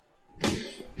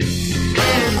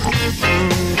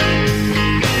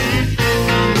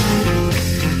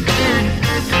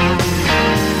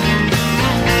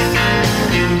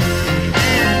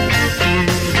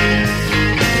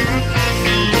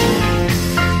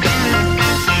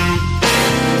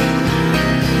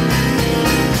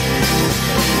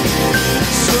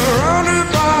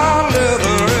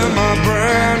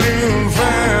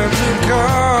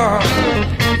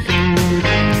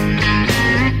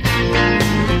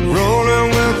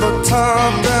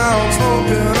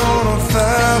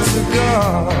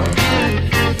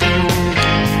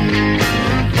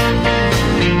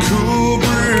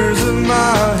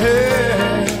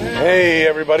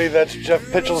everybody. That's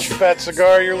Jeff Pitchell's Fat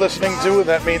Cigar you're listening to, and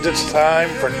that means it's time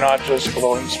for Not Just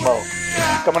Blowing Smoke.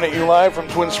 Coming at you live from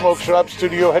Twin Smoke Shop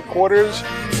Studio headquarters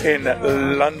in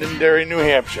Londonderry, New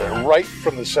Hampshire, right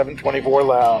from the 724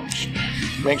 Lounge.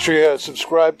 Make sure you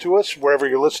subscribe to us wherever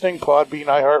you're listening, Podbean,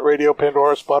 iHeartRadio,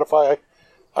 Pandora, Spotify,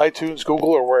 iTunes,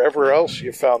 Google, or wherever else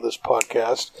you found this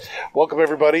podcast. Welcome,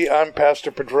 everybody. I'm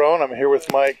Pastor Padron. I'm here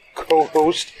with my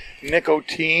co-host,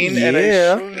 Nicotine, and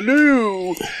a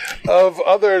slew of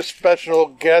other special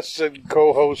guests and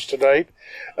co-hosts tonight,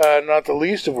 not the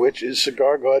least of which is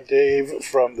Cigar God Dave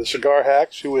from the Cigar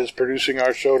Hacks, who is producing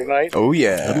our show tonight. Oh,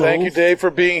 yeah. Thank you, Dave, for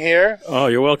being here. Oh,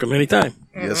 you're welcome. Anytime.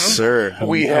 Mm-hmm. Yes, sir.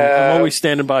 I'm always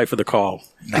standing by for the call.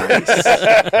 Nice.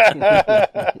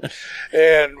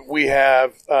 And we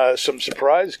have some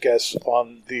surprise guests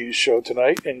on the show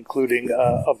tonight, including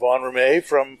Yvonne Ramee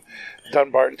from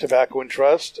Dunbarton Tobacco and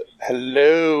Trust.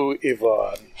 Hello,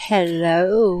 Yvonne.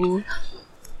 Hello.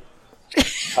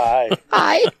 Hi.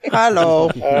 Hi. Hello.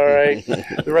 All right.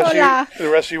 The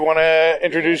rest of you want to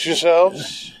introduce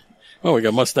yourselves? Oh, we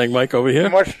got Mustang Mike over here.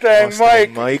 Mustang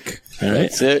Mike. Mike. All right.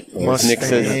 That's it.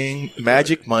 Mustang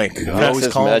Magic Mike. I always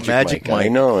call him Magic Mike. I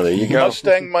know. There you go.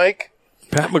 Mustang Mike.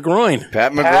 Pat McGroin.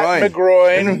 Pat McGroin. Pat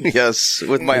McGroin. Yes,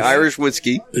 with my Irish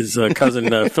whiskey. His cousin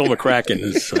Phil McCracken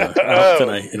is out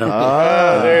tonight. You know?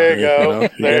 There you go.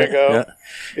 There you go. Yeah.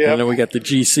 Yep. And then we got the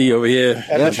GC over here.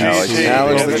 And the GC.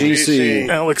 Alex And the GC.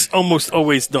 Alex, almost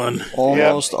always done.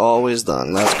 Almost always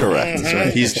done. That's correct. Mm-hmm.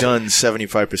 He's done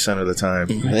 75% of the time.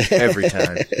 Every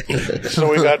time. So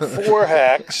we got 4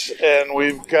 hacks, and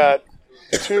we've got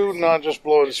 2 not just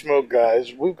blowing smoke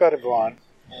guys. We've got Yvonne.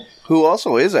 Who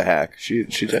also is a hack. She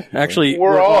did. Actually,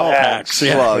 We're all hacks.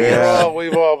 Yeah. Well, yeah.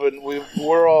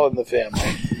 We're all in the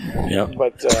family. Yeah.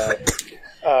 But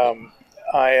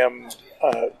I am.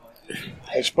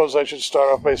 I suppose I should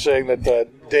start off by saying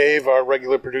that Dave, our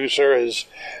regular producer, is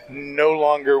no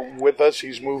longer with us.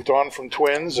 He's moved on from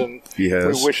Twins, and He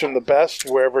has. we wish him the best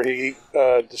wherever he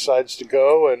decides to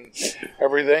go and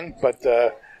everything. But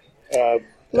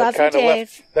Love you,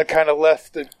 Dave. that kind of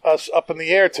left us up in the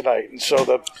air tonight, and so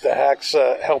the hacks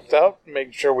helped out,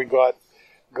 making sure we got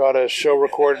a show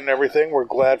recorded and everything. We're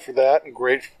glad for that and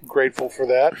grateful for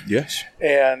that. Yes.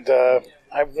 And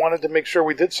I wanted to make sure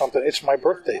we did something. It's my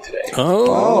birthday today.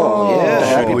 Oh. Yeah.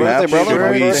 Happy birthday,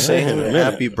 brother. Should we sing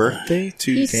happy birthday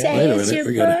to You Ken? say Wait a it's minute,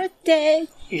 your we gotta- birthday.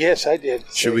 Yes, I did.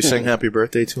 Should we sing happy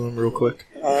birthday to him real quick?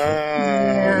 No.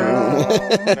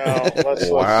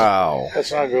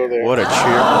 Let's not go there. What a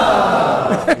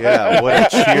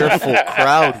cheerful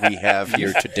crowd we have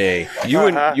here today.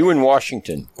 You and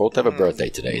Washington both have a birthday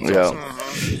today. It's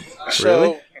awesome. So,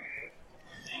 Really?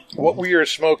 what we are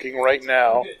smoking right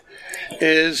now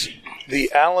is the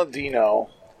Aladino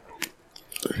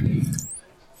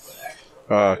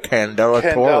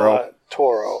Candela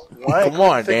Toro. Why Come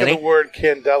on, I think Danny. of the word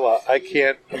Candela. I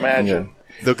can't imagine.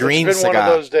 The green It's been cigar. one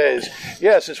of those days.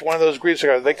 Yes, it's one of those green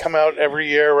cigars. They come out every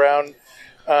year around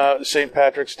St.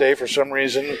 Patrick's Day for some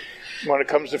reason. When it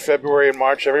comes to February and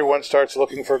March, everyone starts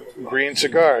looking for green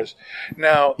cigars.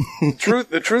 Now,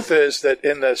 the truth is that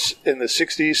in the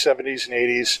 60s, 70s, and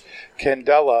 80s,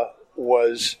 Candela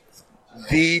was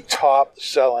the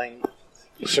top-selling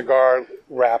cigar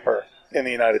wrapper in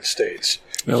the United States.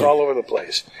 It was all over the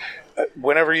place.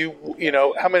 Whenever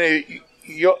how many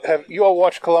you all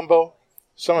watch Columbo?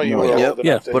 Some of you are old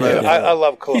enough to. but I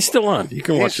love Columbo. He's still on. You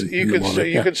can watch it.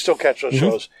 You can still catch those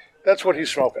shows. That's what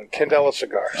he's smoking. Candela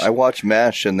cigars. I watch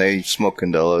MASH, and they smoke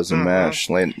Candelas and MASH.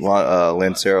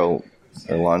 Lancero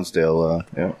or Lonsdale,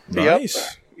 yeah.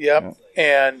 Nice. Yep.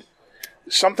 And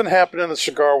something happened in the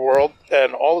cigar world,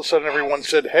 and all of a sudden everyone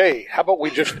said, hey, how about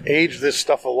we just age this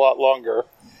stuff a lot longer?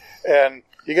 And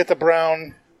you get the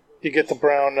brown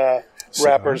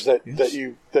wrappers that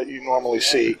you normally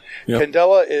see. Yep.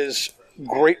 Candela is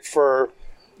great for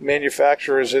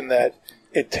manufacturers in that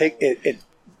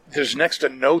there's next to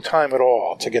no time at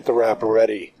all to get the wrapper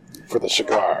ready for the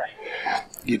cigar.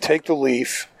 You take the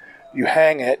leaf, you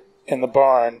hang it in the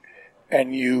barn,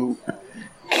 and you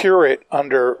cure it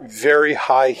under very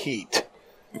high heat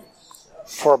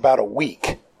for about a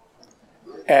week.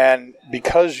 And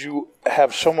because you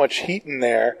have so much heat in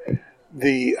there,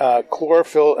 the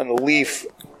chlorophyll in the leaf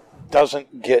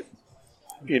doesn't get,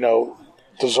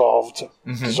 dissolved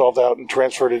out and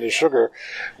transferred into sugar,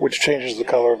 which changes the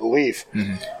color of the leaf.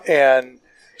 Mm-hmm. And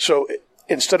so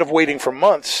instead of waiting for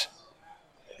months,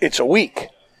 it's a week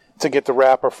to get the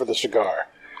wrapper for the cigar.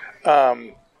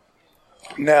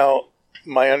 Now,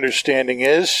 my understanding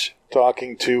is,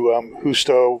 talking to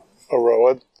Justo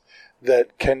Aroa,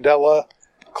 that Candela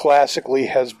classically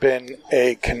has been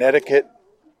a Connecticut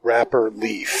wrapper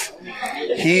leaf.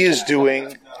 He is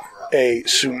doing a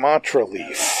Sumatra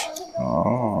leaf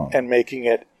and making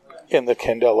it in the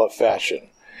Candela fashion.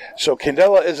 So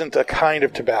Candela isn't a kind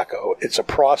of tobacco. It's a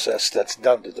process that's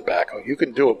done to tobacco. You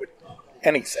can do it with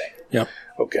anything. Yep.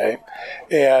 Okay.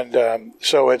 And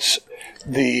so it's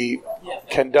the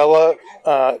Candela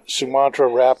Sumatra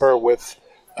wrapper with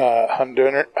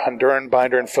Honduran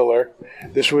binder and filler.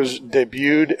 This was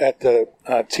debuted at the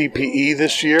TPE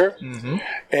this year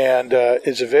and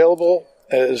is available,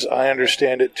 as I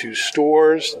understand it, to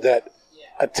stores that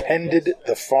attended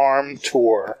the farm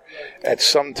tour at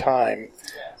some time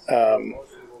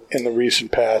in the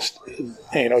recent past,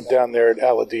 down there at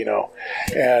Aladino.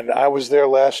 And I was there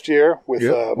last year with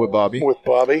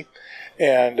Bobby.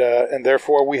 And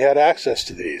therefore we had access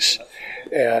to these.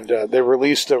 And they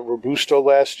released a Robusto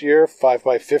last year,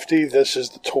 5x50. This is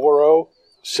the Toro,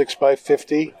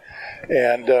 6x50.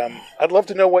 And I'd love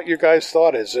to know what your guys'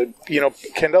 thought is.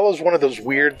 Candela is one of those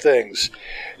weird things.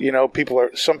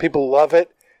 Some people love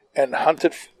it and hunt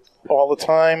it all the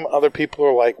time. Other people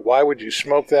are like, why would you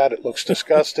smoke that? It looks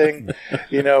disgusting.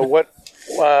 What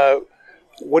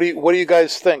do you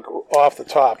guys think off the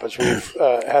top as we've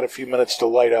had a few minutes to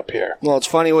light up here? Well, it's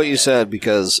funny what you said,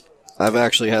 because I've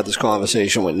actually had this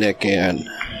conversation with Nick, and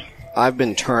I've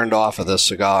been turned off of this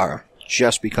cigar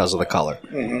just because of the color.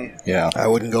 Mm-hmm. Yeah, I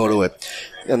wouldn't go to it.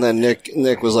 And then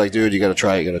Nick was like, dude, you got to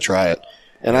try it.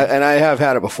 And I have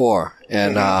had it before,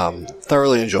 and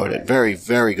thoroughly enjoyed it. Very,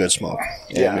 very good smoke.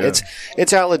 Yeah. It's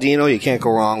Aladino. You can't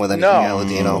go wrong with anything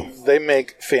Aladino. They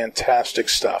make fantastic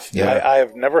stuff. Yeah. I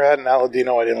have never had an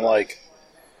Aladino I didn't like.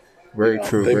 Very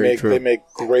true. They make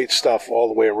great stuff all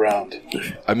the way around.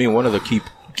 I mean, one of the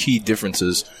key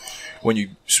differences when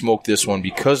you smoke this one,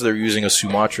 because they're using a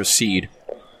Sumatra seed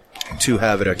to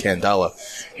have it at Candela,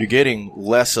 you're getting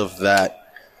less of that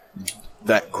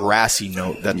grassy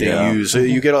note that they use.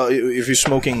 You get if you're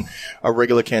smoking a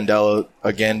regular Candela,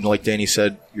 again, like Danny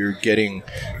said,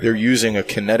 they're using a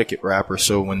Connecticut wrapper.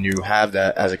 So when you have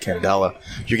that as a Candela,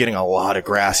 you're getting a lot of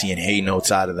grassy and hay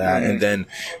notes out of that. And then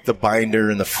the binder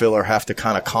and the filler have to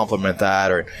kind of complement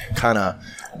that, or kind of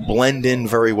blend in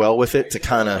very well with it to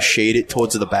kind of shade it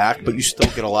towards the back, but you still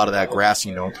get a lot of that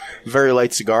grassy note. Very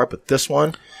light cigar, but this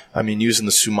one, I mean, using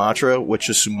the Sumatra, which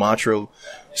is Sumatra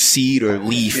seed or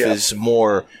leaf, is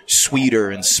more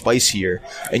sweeter and spicier,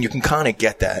 and you can kind of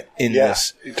get that in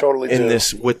this. You totally do.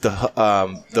 This with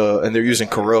and they're using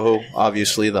Corojo,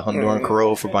 obviously the Honduran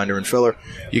Corojo for binder and filler.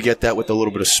 You get that with a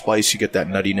little bit of spice. You get that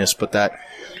nuttiness, but that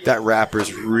wrapper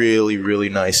is really, really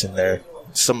nice in there.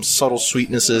 Some subtle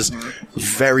sweetnesses,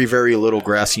 very, very little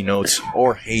grassy notes,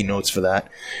 or hay notes for that.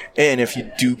 And if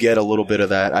you do get a little bit of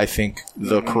that, I think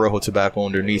the Corojo tobacco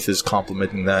underneath is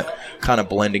complementing that, kind of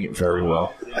blending it very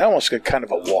well. I almost get kind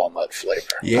of a walnut flavor.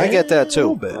 Yeah, I get that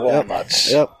too.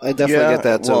 Walnuts. Yep, I definitely get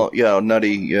that too. Well,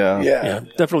 nutty, Yeah,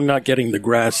 definitely not getting the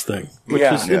grass thing, which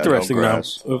is interesting now.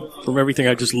 From everything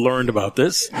I just learned about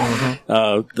this, there's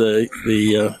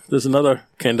another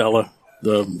Candela,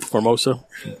 the Formosa.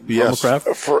 Yes. The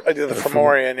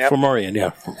Formorian, yeah. Formorian, yeah.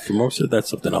 Formosa, that's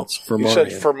something else. Formorian. You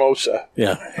said Formosa.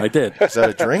 Yeah, I did. Is that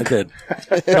a drink? I did.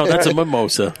 No, that's a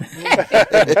mimosa.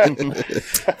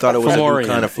 Thought it was Formorian, a new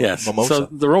kind of mimosa. So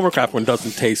the Romacraft one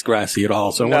doesn't taste grassy at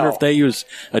all. So I wonder if they use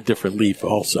a different leaf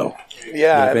also.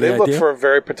 Yeah, they look for a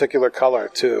very particular color,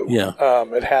 too. Yeah.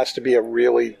 It has to be a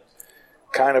really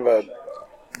kind of a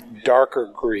darker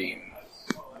green.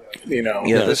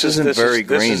 This isn't very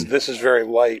green. This is very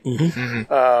light.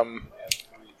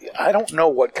 I don't know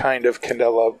what kind of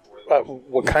Candela,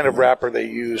 what kind of wrapper they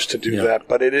use to do that,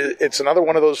 but it's another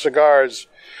one of those cigars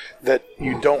that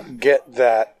you don't get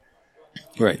that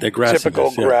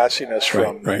typical grassiness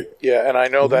from. Right. Yeah, and I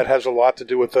know that has a lot to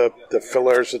do with the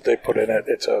fillers that they put in it.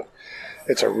 It's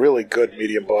a really good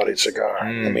medium-bodied cigar.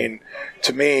 I mean,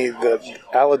 to me, the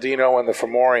Aladino and the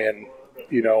Formorian,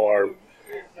 are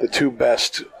the two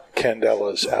best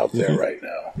Candelas out there right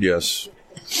now. Yes.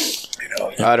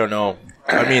 I don't know.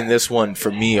 I mean, this one,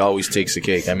 for me, always takes the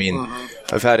cake. I mean,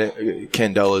 I've had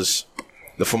Candelas,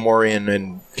 the Formorian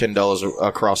and Candelas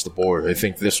across the board. I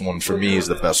think this one, for me, is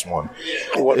the best one.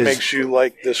 What makes you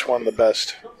like this one the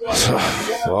best?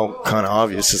 Well, kind of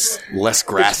obvious. It's less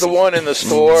grassy. It's the one in the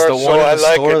store, it's the one in the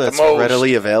store that's the most.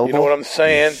 readily available. You know what I'm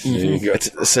saying?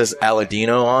 It says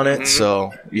Aladino on it,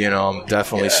 so, I'm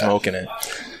definitely smoking it.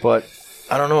 But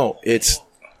I don't know. It's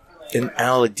an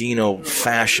Aladino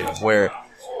fashion where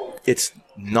it's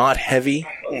not heavy,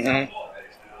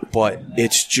 but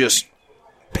it's just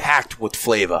packed with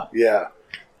flavor. Yeah.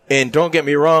 And don't get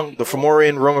me wrong, the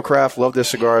Formorian, Romacraft, love their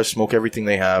cigars, smoke everything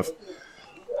they have.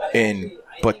 And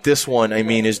But this one, I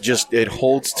mean, is just, it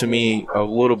holds to me a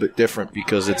little bit different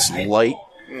because it's light,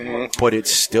 but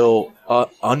it's still an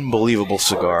unbelievable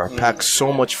cigar. Packs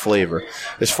so much flavor.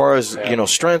 As far as,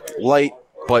 strength, light,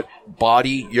 but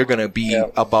body, you're going to be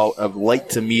about a light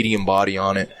to medium body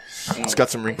on it. It's got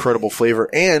some incredible flavor.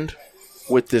 And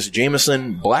with this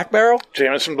Jameson Black Barrel.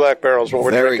 Jameson Black Barrel is what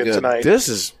we're drinking tonight. This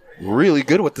is really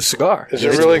good with the cigar. Is it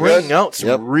really good? It's bringing out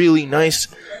some really nice,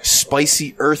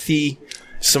 spicy, earthy,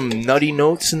 some nutty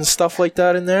notes and stuff like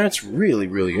that in there. It's really,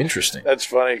 really interesting. That's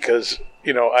funny because,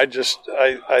 I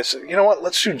said, you know what,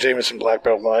 let's do Jameson Black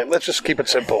Barrel tonight. Let's just keep it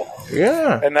simple.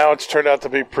 Yeah. And now it's turned out to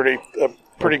be pretty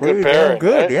good pairing.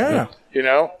 Good, right?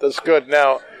 Yeah. That's good.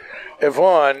 Now,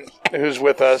 Yvonne, who's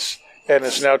with us, and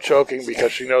is now choking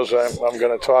because she knows I'm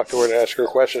going to talk to her to ask her a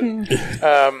question. She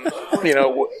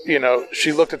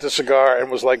looked at the cigar and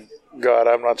was like, God,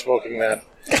 I'm not smoking that.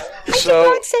 I did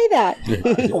not say that.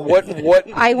 What?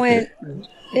 I went,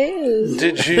 ew.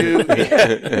 Did you?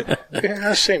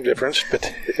 Same difference.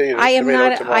 But I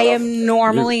am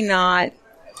normally not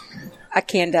a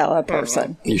Candela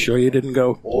person. You sure you didn't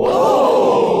go?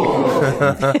 Whoa!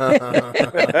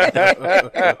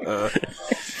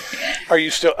 Are you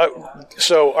still?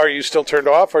 Are you still turned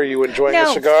off? Are you enjoying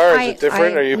the cigar? Is it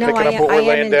different? Are you picking up what we're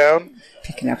laying down?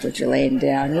 Picking up what you're laying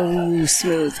down. Ooh,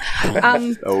 smooth.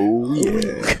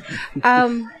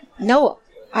 No,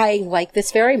 I like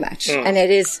this very much, and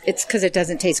it's because it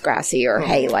doesn't taste grassy or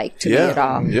hay-like to me at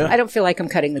all. Yeah. I don't feel like I'm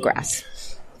cutting the grass.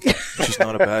 Which is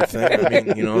not a bad thing. I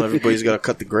mean, everybody's got to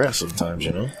cut the grass sometimes,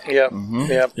 Yeah.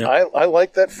 I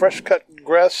like that fresh cut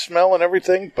grass smell and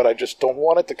everything, but I just don't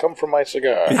want it to come from my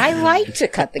cigar. I like to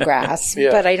cut the grass,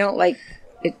 but I don't like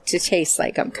it to taste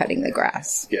like I'm cutting the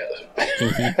grass. Yeah.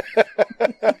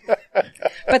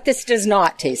 But this does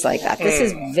not taste like that. This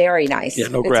is very nice. Yeah,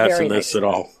 no grass in this at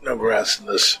all. No grass in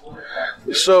this.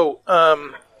 So,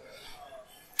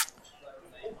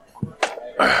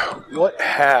 what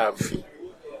have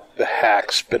the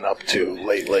hacks been up to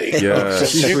lately?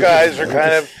 Yes. Since you guys are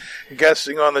kind of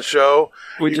guessing on the show.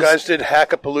 You guys did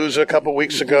Hackapalooza a couple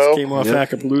weeks ago. Came off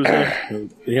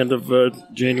Hackapalooza the end of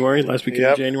January, last week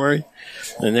of January.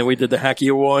 And then we did the Hacky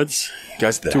Awards.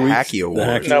 Guys, the Hacky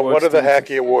Awards. Now, what are the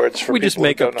Hacky Awards for We people just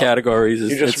make up categories.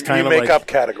 You make up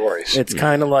categories. It's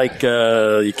kind of like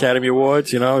the Academy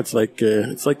Awards, It's like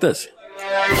this.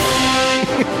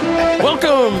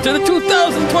 Welcome to the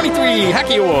 2023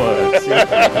 Hacky Awards.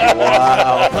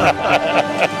 Wow.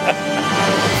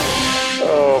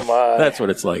 Oh my! That's what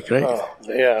it's like, right? Oh,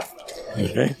 yeah.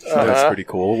 Okay. That's pretty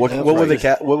cool. What were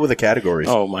the categories?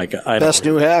 Oh my God! Best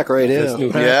new hack right here.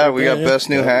 We got best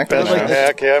new hack. Best new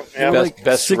hack. Yeah.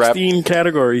 Best 16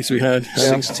 categories we had.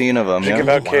 16 of them. Give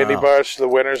out candy bars to the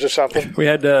winners or something. We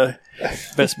had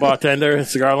best bartender at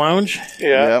Cigar Lounge.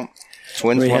 Yeah.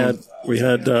 Twins won. We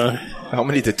had How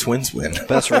many did Twins win?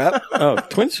 Best rep.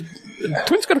 Twins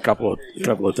got a couple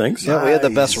of things. Yeah, we had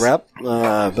the best rep,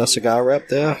 best cigar rep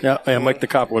there. Yeah, Mike the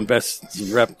Cop won best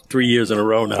rep 3 years in a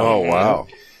row now. Oh wow!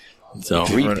 So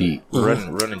repeat,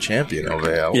 running champion over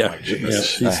there. Oh, yeah,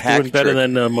 he's doing better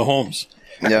than Mahomes.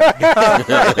 Yeah.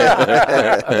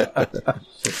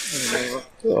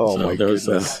 Oh my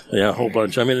goodness! A whole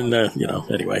bunch. I mean,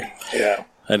 anyway. Yeah.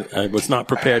 I was not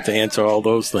prepared to answer all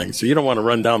those things, so you don't want to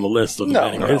run down the list of them.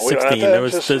 Anyway.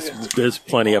 There's 16. There's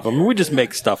plenty of them. We just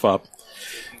make stuff up.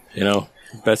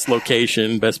 Best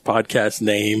location, best podcast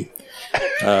name,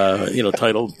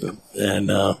 title, and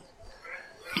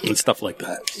stuff like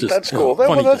that. That's cool.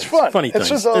 That's fun. Funny things.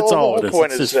 It's all it is.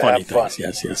 It's just funny things.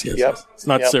 Yes. Yep. It's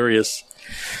not serious,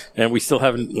 and we still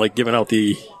haven't given out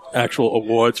the actual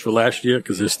awards for last year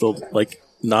because they're still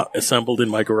not assembled in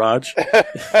my garage.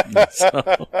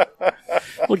 So,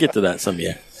 we'll get to that some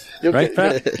year. Right,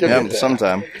 Pat?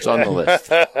 Sometime. It's on the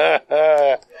list.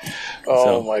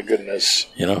 My goodness.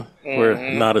 We're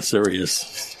not a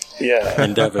serious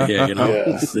endeavor here,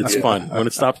 It's fun. When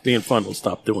it stops being fun, we'll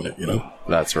stop doing it,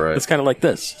 That's right. It's kind of like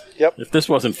this. Yep. If this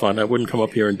wasn't fun, I wouldn't come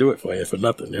up here and do it for you for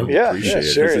nothing. Appreciate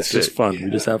it. Serious. It's just fun.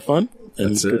 We just have fun,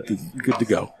 and good to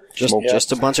go.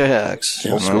 Just a bunch of hacks.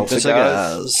 Smoking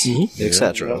cigars,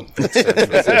 etc. Oh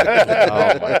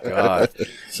my God!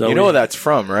 So you know where that's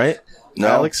from, right? No.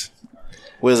 Alex?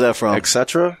 Where's that from?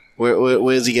 Etc. Where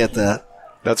does he get that?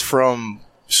 That's from.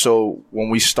 So when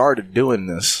we started doing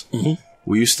this,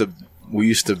 we used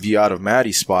to be out of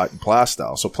Maddie's spot in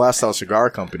Plastow. So Plastow Cigar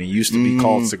Company used to be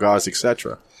called Cigars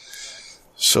Etc.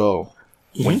 So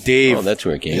when Dave, that's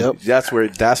where it came. Yep. that's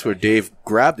where Dave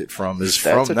grabbed it from. That's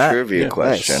from that trivia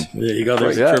question. There you go.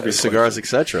 There's yeah, trivia cigars,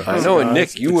 etc. I know, and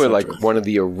Nick, you were like one of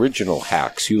the original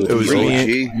hacks. You were It was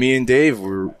OG. me and Dave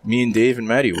and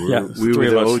Maddie. We were three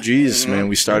the of us. OGs, man.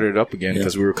 We started it up again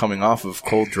because we were coming off of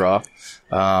Cold Draw,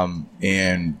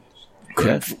 and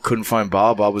couldn't find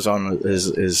Bob. Bob was on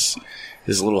his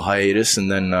little hiatus,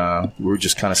 and then we were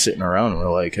just kind of sitting around, and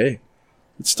we're like, hey,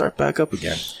 let's start back up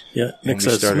again. Yeah, Nick we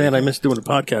says, started- man, I miss doing a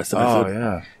podcast. And I said,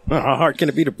 yeah. well, how hard can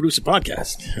it be to produce a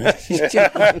podcast?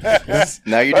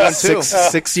 Now you're doing two.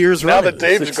 6 years Now running. that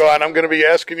Dave's gone, I'm going to be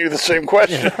asking you the same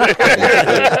question.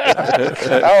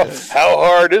 how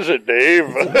hard is it, Dave?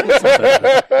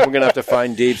 We're going to have to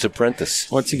find Dave's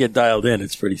apprentice. Once you get dialed in,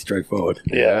 it's pretty straightforward.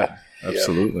 Yeah.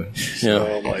 Absolutely. Yeah.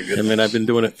 Oh, my goodness. I mean, I've been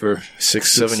doing it for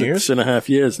 6-7 years. 6.5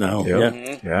 years now. Yep.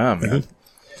 Yeah. Yeah, man.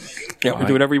 Yeah, we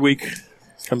do it every week.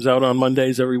 Comes out on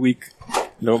Mondays every week.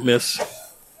 Don't miss.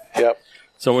 Yep.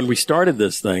 So when we started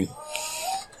this thing,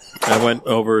 I went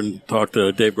over and talked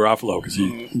to Dave Garofalo because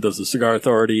he does the Cigar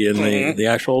Authority and the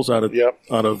ash holes out of. Yep.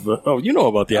 You know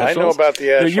about the ash I holes. know about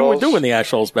the ash You were holes. doing the ash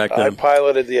holes back I then.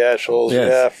 piloted the ash holes,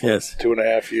 Yes, for yes.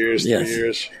 2.5 years, 3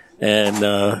 years. And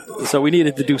so we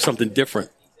needed to do something different.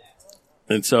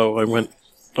 And so I went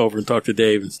over and talked to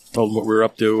Dave and told him what we were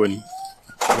up to, and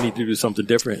we need to do something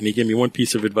different. And he gave me one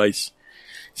piece of advice.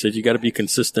 He said, you got to be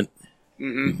consistent.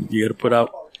 Mm-hmm. You got to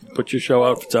put your show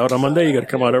out. If it's out on Monday, you got to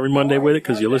come out every Monday with it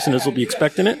because your listeners will be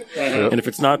expecting it. Mm-hmm. And if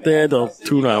it's not there, they'll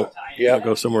tune out. Yep. They'll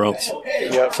go somewhere else.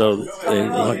 Yep. So they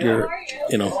want your,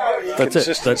 that's it.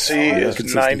 Consistency is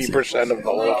 90% of the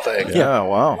whole thing. Yeah,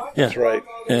 wow. Yeah. That's right.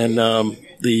 And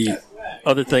the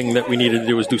other thing that we needed to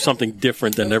do was do something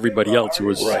different than everybody else. It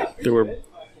was there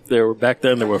were back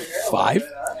then there were 5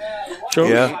 shows.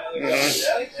 Yeah.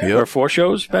 There were 4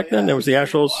 shows back then. There was the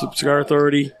Ash Holes, Cigar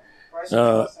Authority,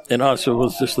 and us. It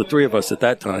was just the 3 of us at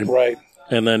that time. Right.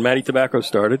 And then Matty Tobacco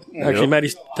started. Actually,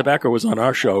 Matty Tobacco was on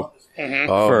our show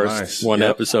first, one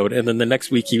episode, and then the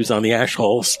next week he was on the Ash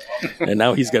Holes, and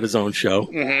now he's got his own show.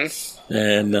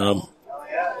 And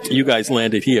you guys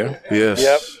landed here. Yes.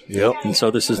 Yep. And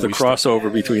so this is the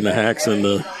crossover between the hacks and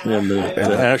the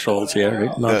ash holes here,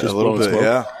 right? Not just a little blowing bit,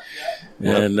 smoke.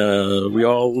 yeah. And we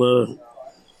all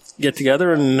get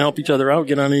together and help each other out,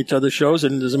 get on each other's shows.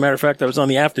 And as a matter of fact, I was on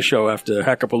the after show after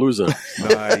Hackapalooza.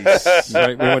 Nice.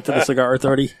 Right? We went to the Cigar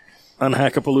Authority on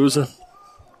Hackapalooza.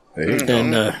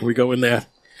 And we go in there.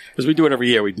 Because we do it every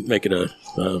year. We make it a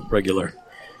regular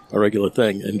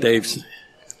thing. And Dave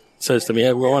says to me,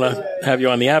 hey, we want to have you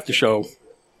on the after show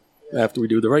after we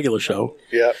do the regular show,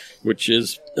 which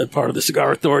is a part of the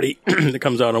Cigar Authority that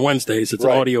comes out on Wednesdays. It's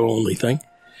an audio-only thing.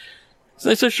 So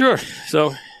I said, sure.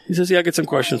 So he says, yeah, I got some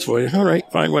questions for you. All right,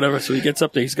 fine, whatever. So he gets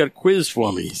up there. He's got a quiz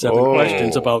for me. 7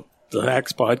 questions about the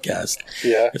Hacks podcast.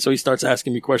 Yeah. And so he starts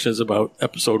asking me questions about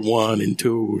episode 1 and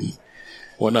 2 and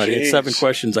whatnot. He had 7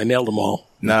 questions. I nailed them all.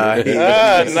 Nice.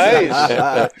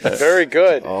 Nice. Very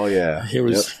good. Oh yeah. He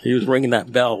was ringing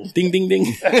that bell. Ding, ding, ding.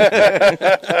 I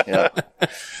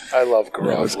love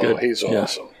That was Garofalo. good. He's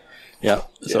awesome. Yeah.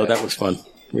 So that was fun.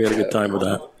 We had a good time with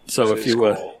that. So if you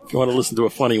want to listen to a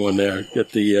funny one there,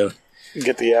 get the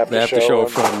after show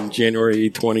from January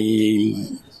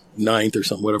 29th or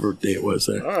something, whatever day it was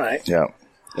there. All right. Yeah.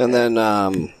 And then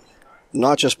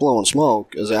Not Just Blowing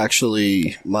Smoke is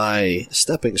actually my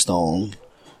stepping stone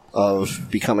of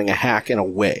becoming a hack in a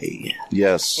way.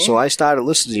 Yes. So I started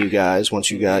listening to you guys once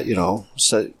you got,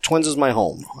 Twins is my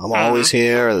home. I'm always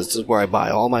here. This is where I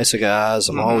buy all my cigars.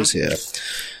 I'm always here.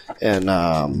 And,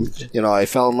 I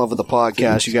fell in love with the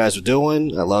podcast you guys are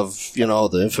doing. I love,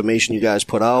 the information you guys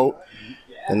put out.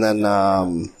 And then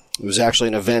it was actually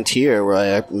an event here where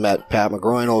I met Pat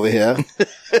McGroin over here.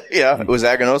 Yeah, it was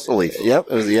Aganosa Leaf. Yep,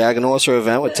 it was the Aganosa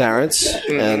event with Terrence.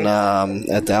 And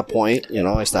at that point,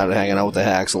 I started hanging out with the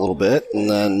Hacks a little bit. And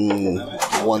then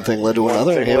one thing led to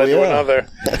another. And here we are.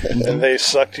 And they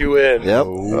sucked you in. Yep.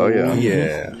 Oh yeah.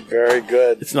 Yeah. Very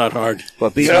good. It's not hard.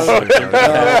 But being on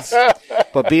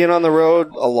the road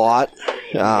a lot,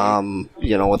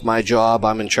 with my job,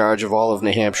 I'm in charge of all of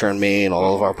New Hampshire and Maine,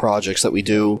 all of our projects that we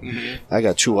do. I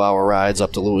got 2-hour rides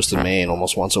up to Lewiston, Maine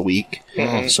almost once a week.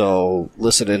 So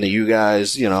listening to you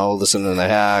guys, listening to the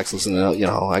Hacks, listening to,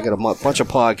 I got a bunch of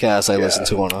podcasts I listen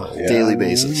to on a daily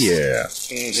basis. Yeah.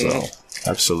 So,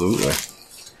 absolutely.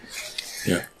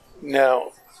 Yeah.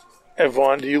 Now,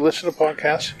 Yvonne, do you listen to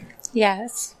podcasts?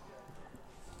 Yes.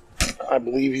 I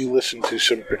believe you listen to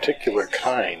some particular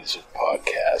kinds of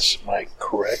podcasts. Am I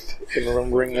correct in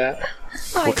remembering that?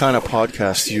 What kind of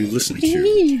podcast do you listen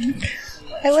to?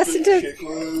 I listen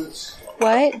to...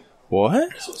 What?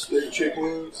 What? Spit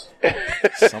chicklets.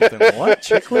 Something what?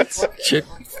 Chicklets? Chick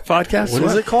podcast? What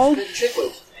is it called?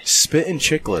 Spittin'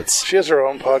 Chicklets. She has her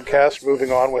own podcast,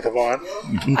 Moving On with Yvonne.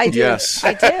 I do. Yes.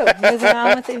 I do. Moving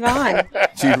on with Yvonne.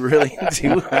 Do you really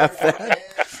do have that?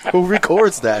 Who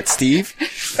records that, Steve?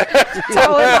 It's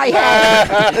all in my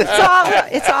head.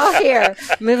 It's all here.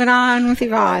 Moving on with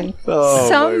Yvonne. Oh,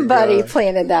 Somebody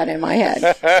planted that in my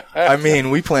head. I mean,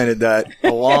 we planted that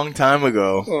a long time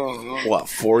ago. What,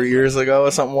 4 years ago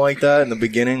or something like that? In the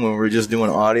beginning when we were just doing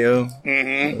audio.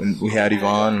 Mm-hmm. And we had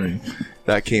Yvonne, and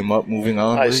that came up, Moving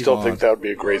On. I still think that would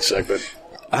be a great segment.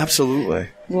 Absolutely.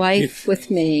 Life with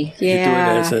me. You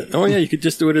Yeah. you could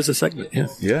just do it as a segment. Yeah.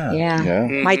 Yeah. Yeah.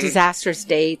 My disastrous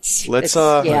dates. Let's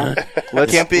Yeah.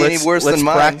 Can't be any worse let's than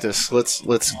mine. practice. Let's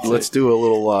do a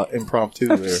little impromptu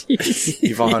there.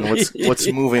 Yvonne, what's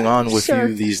moving on with Sure.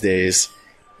 you these days?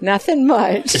 Nothing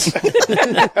much.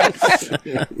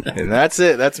 And that's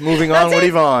it. That's moving on with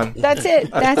Yvonne. That's it.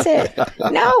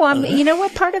 No, you know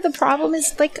what? Part of the problem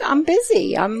is, like, I'm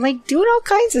busy. I'm, like, doing all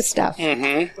kinds of stuff.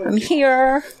 Mm-hmm. I'm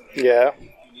here. Yeah.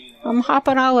 I'm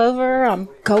hopping all over. I'm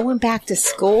going back to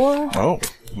school. Oh,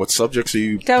 what subjects are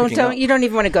you Don't. You don't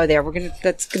even want to go there.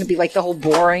 That's gonna be like the whole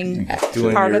boring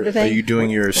part of the Are thing. you doing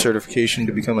your certification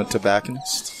to become a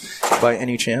tobacconist by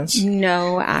any chance?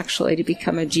 No, actually, to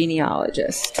become a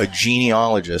genealogist. A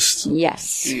genealogist.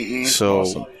 Yes.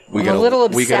 So we I'm get a little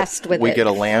we obsessed get, with we it. get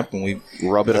a lamp and we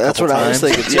rub it a That's couple what I times.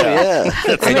 was thinking too. Yeah.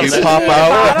 And you pop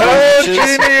out.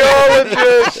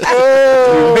 Genealogist!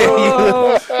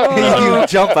 You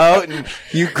jump out and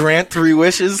you grant 3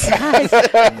 wishes. Boy, did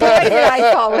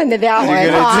I fall into that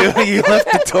one, huh? You left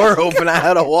the door open. I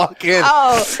had to walk in.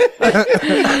 Oh.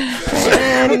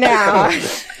 And now.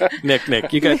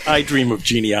 Nick, you got I Dream of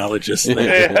Genealogists.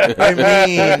 I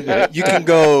mean, you can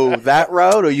go that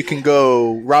route, or you can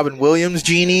go Robin Williams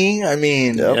genie. I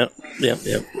mean, Yep.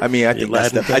 I mean, I think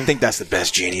Aladdin that's the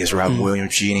best genie is Robin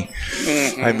Williams genie.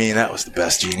 I mean, that was the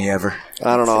best genie ever.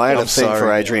 I don't know. I had I'm a thing for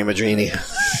sorry. I Dream a Genie.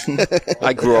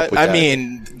 I grew up with that. I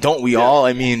mean, don't we all?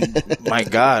 I mean, my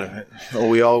God,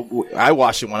 we all. I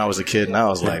watched it when I was a kid, and I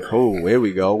was like, "Oh, here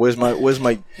we go. Where's my lamp?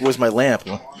 Where's my lamp?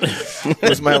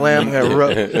 I'm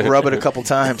gonna rub it a couple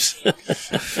times."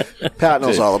 Pat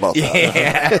knows all about that.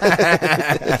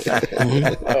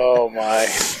 Yeah. Oh, my.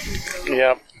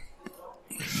 Yep.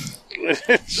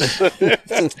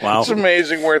 Wow. It's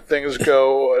amazing where things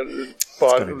go. These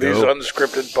go.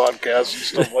 unscripted podcasts and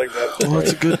stuff like that. Well,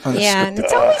 it's a good. Yeah, and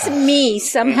it's always me.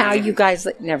 Somehow you guys...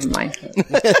 Never mind.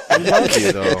 I love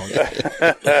you, though.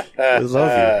 I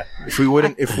love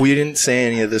you. If we didn't say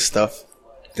any of this stuff,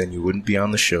 then you wouldn't be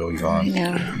on the show, Yvonne.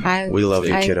 No, We love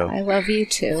you, kiddo. I love you,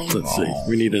 too. Let's see.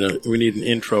 We need an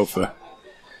intro for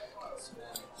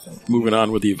Moving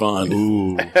On with Yvonne.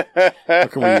 Ooh,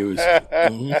 What can we use?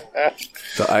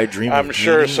 the I Dream. I'm of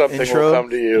sure Genie something intro. will come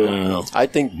to you. I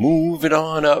think moving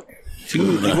on up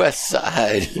to the west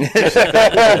side.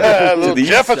 Little the east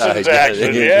Jefferson's side,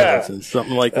 action, yeah. yeah.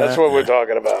 Something like that. That's what we're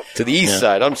talking about. To the east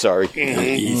side, I'm sorry.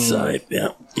 East side, yeah.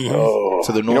 Oh,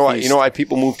 To the You know why? northeast. You know why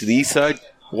people move to the east side?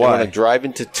 They Why? want to drive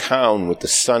into town with the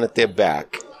sun at their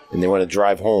back, and they want to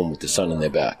drive home with the sun in their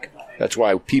back. That's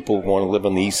why people want to live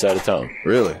on the east side of town.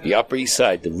 Really? The Upper East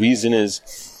Side. The reason is,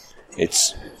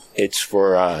 it's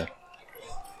for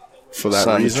that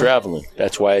sun reason? traveling.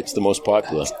 That's why it's the most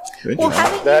popular. Well,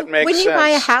 That makes when you buy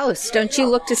a sense. house, don't you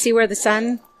look to see where the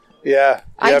sun... yeah.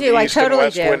 I You have do. I east and totally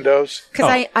west do. windows.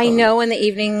 Because I know in the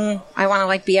evening I want to,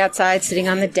 like, be outside sitting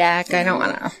on the deck. I don't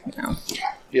want to,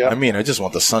 Yeah. I mean, I just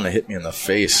want the sun to hit me in the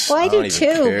face. Well, I do don't even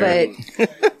too, care.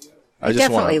 but I just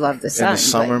definitely wanna- love the In sun, the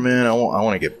summer, but- man, I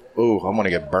want to get. Oh, I want to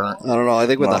get burnt. I don't know. I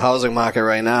think with the housing market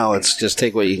right now, it's just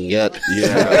take what you can get.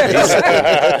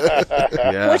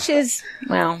 Yeah. which is,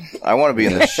 well, I want to be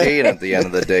in the shade at the end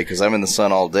of the day because I'm in the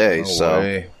sun all day.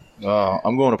 So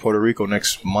I'm going to Puerto Rico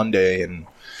next Monday, and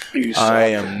I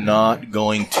am not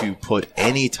going to put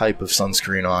any type of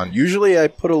sunscreen on. Usually I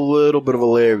put a little bit of a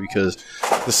layer because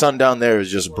the sun down there is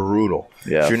just brutal.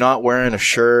 Yeah. If you're not wearing a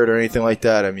shirt or anything like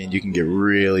that, I mean, you can get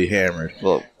really hammered.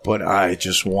 Well, But I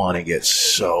just want to get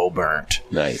so burnt.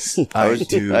 Nice. I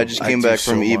do. I just came do back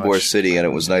from so Ybor much. City and it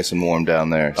was nice and warm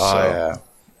down there. So Oh, yeah.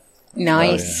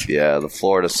 nice. yeah, the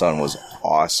Florida sun was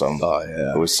awesome. Oh,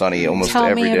 yeah. It was sunny almost Tell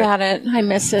every me day. about it. I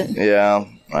miss it. Yeah,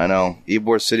 I know.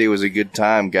 Ybor City was a good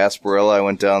time. Gasparilla, I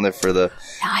went down there for the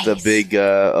big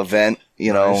event,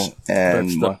 you know, and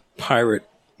That's the pirate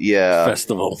yeah,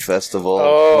 festival.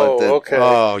 Oh, But okay.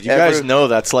 Oh, you guys know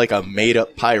that's like a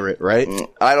made-up pirate, right?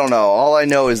 I don't know. All I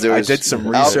know is there I was did some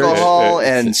research. alcohol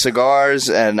and cigars,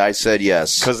 and I said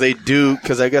yes. Because they do.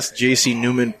 Because I guess J.C.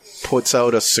 Newman puts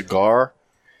out a cigar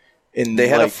And they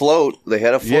had a float.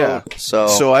 Yeah.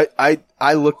 So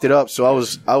I looked it up. So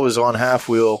I was on Half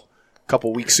Wheel a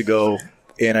couple weeks ago,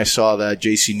 and I saw that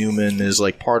J.C. Newman is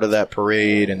like part of that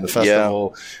parade and the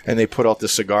festival, and they put out the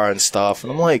cigar and stuff.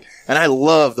 And I'm like, and I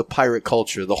love the pirate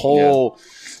culture, the whole.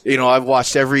 You know, I've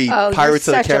watched every Pirates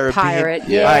of the Caribbean. A pirate.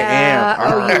 Yeah. I am.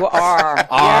 Oh, you are.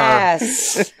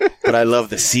 Yes. But I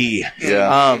love the sea.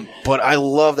 Yeah. But I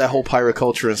love that whole pirate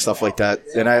culture and stuff like that.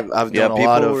 And I've done a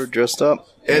lot of. People were dressed up.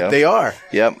 They are.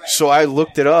 Yep. So I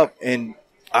looked it up, and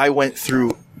I went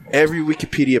through every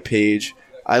Wikipedia page.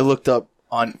 I looked up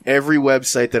on every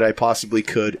website that I possibly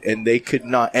could, and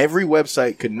every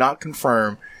website could not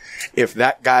confirm if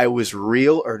that guy was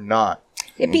real or not.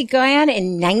 It began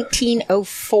in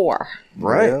 1904.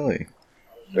 Right. Really?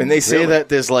 And they say that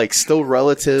there's like still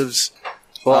relatives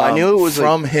I knew it was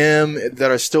from him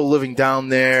that are still living down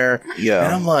there. Yeah.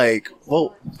 And I'm like,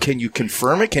 well, can you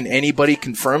confirm it? Can anybody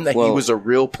confirm that he was a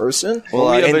real person?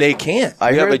 Well, and they can't.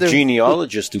 We have a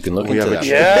genealogist who can look into that.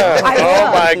 Yeah.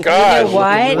 Oh, my God. You know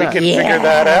what? We can figure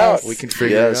that out. We can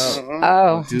figure it out.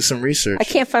 Oh. Do some research. I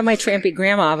can't find my trampy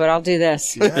grandma, but I'll do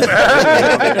this. There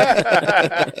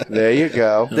you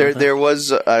go. There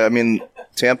was,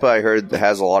 Tampa, I heard,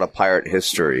 has a lot of pirate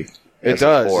history. It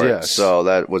does, yes. So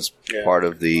that was part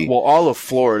of the... Well, all of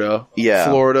Florida. Yeah.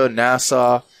 Florida,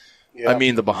 Nassau. Yeah. I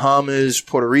mean, the Bahamas,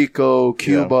 Puerto Rico,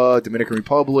 Cuba, Dominican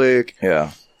Republic.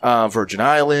 Yeah. Virgin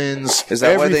Islands. Is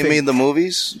that why they made the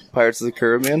movies, Pirates of the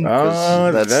Caribbean? I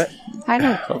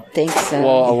don't think so.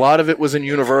 Well, a lot of it was in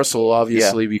Universal,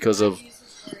 obviously, because of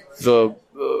the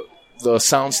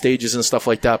sound stages and stuff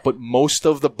like that. But most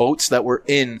of the boats that were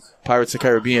in Pirates of the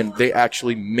Caribbean, they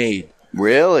actually made.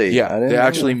 Really? Yeah, they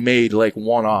actually made like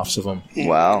one-offs of them.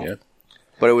 Wow. Yeah.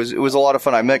 But it was a lot of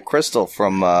fun. I met Crystal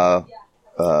from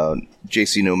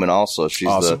J.C. Newman also. She's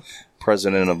the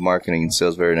president of marketing and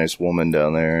sales. Very nice woman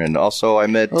down there. And also I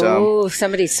met...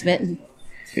 somebody's smitten.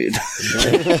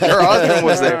 Her husband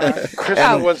was there.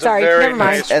 Crystal was a very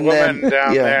nice woman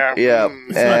down there. Yeah.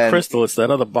 It's not Crystal, it's that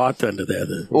other bartender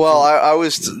there. Well, I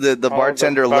was the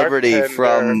bartender Liberty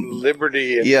from...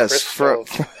 Liberty and yes,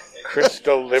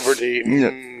 Crystal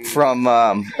Liberty. From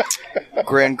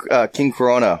King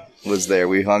Corona was there.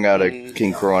 We hung out at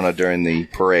King Corona during the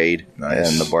parade,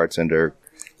 and the bartender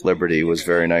Liberty was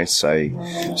very nice.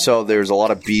 So there's a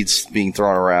lot of beads being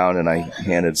thrown around, and I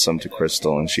handed some to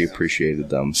Crystal, and she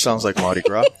appreciated them. Sounds like Mardi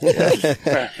Gras.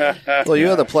 Well, you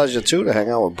had the pleasure too to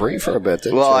hang out with Bree for a bit.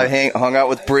 Didn't you? I hung out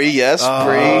with Bree. Yes,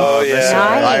 Bree. Oh yeah.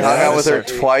 Nice. I hung out with her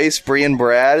twice. Bree and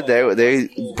Brad.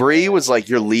 Bree was like,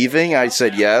 "You're leaving?" I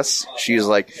said, "Yes." She was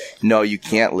like, "No, you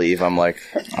can't leave." I'm like,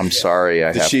 "I'm sorry."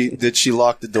 Did she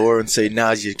lock the door and say,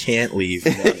 "Nah, you can't leave"?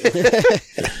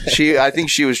 I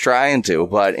think she was trying to,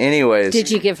 but anyways.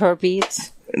 Did you give her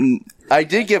beads? I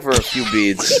did give her a few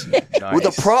beads. Nice. Well,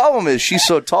 the problem is she's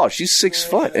so tall. She's 6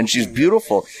 foot and she's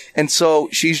beautiful. And so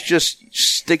she's just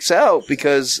sticks out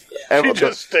because... She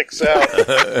just sticks out.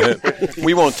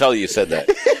 We won't tell you said that.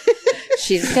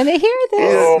 She's going to hear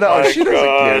this. Oh no, my she doesn't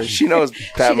care. She knows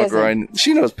Pat McGroin.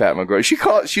 She knows Pat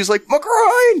McGroin. She's like,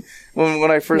 McGroin!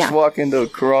 When I first walk into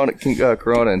Corona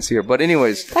and see her. But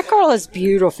anyways. That girl is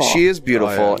beautiful. She is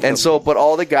beautiful. Oh, yeah. And so, but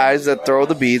all the guys that throw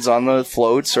the beads on the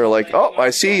floats are like, oh,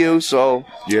 I see you. So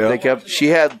she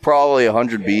had probably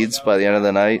 100 beads by the end of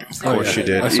the night. Of course she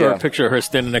did. I saw a picture of her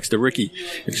standing next to Ricky,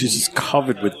 and she's just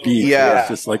covered with beads. Yeah. It's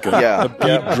just like a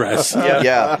bead dress.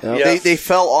 Yeah. They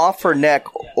fell off her neck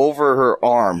over her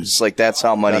arms. Like, that's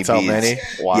how many beads. How many?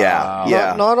 Wow.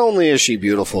 Yeah. Not only is she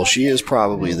beautiful, she is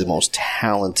probably the most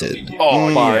talented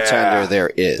bartender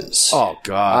there is. Oh,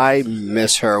 God. I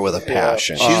miss her with a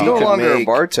passion. She's no longer a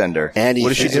bartender. What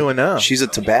is she doing now? She's a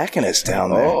tobacconist down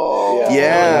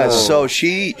there. So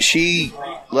she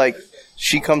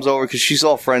comes over because she's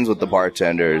all friends with the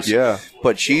bartenders. Yeah.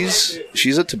 But she's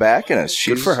a tobacconist.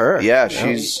 Good for her. Yeah,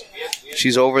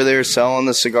 she's over there selling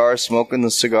the cigars, smoking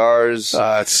the cigars.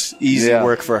 It's easy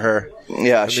work for her.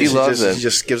 Yeah, she loves it. She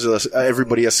just gives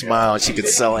everybody a smile, and she could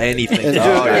sell anything.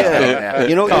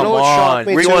 You know what shocked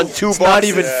me? We want $2. It's not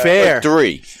even fair.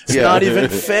 3. It's not even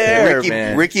fair,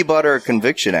 man. Ricky bought her a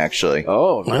conviction, actually.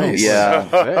 Oh, nice. Yeah.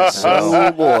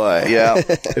 Oh boy. Yeah.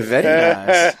 Very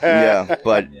nice. Yeah,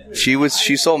 but she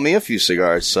sold me a few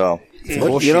cigars, so.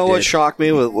 You know what shocked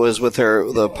me was with her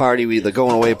the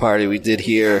going away party we did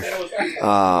here.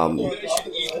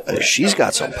 She's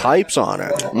got some pipes on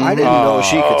her. I didn't know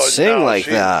she could sing like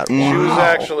that. She was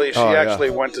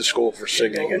actually went to school for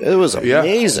singing. It was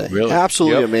amazing. Really?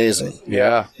 Absolutely amazing.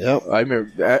 Yeah. Yep. I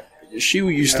remember she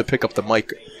used to pick up the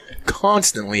mic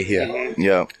constantly here.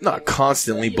 Yeah. Not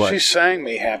constantly, but She sang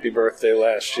me happy birthday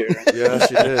last year. yeah,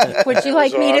 she did. Would you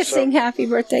like me to awesome. sing happy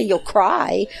birthday? You'll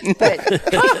cry, but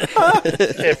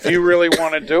If you really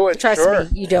want to do it, trust sure.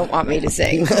 me, you don't want me to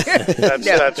sing.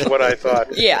 That's what I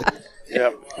thought. Yeah.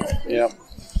 Yep.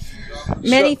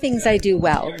 Many things I do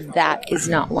well. That is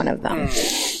not one of them.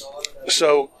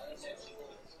 So,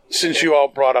 since you all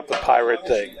brought up the pirate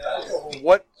thing,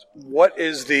 what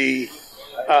is the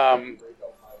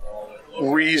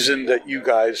reason that you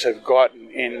guys have gotten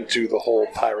into the whole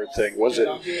pirate thing? Was it,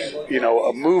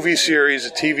 a movie series,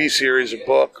 a TV series, a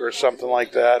book, or something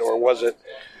like that, or was it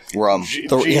Rum.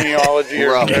 genealogy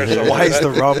or Rum. something? Why is the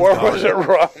rum Or gone? was it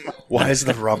rum? Why is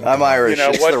the rum? I'm Irish.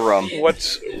 It's what, the rum.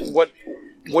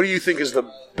 What do you think is the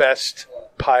best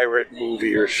pirate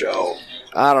movie or show?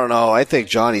 I don't know. I think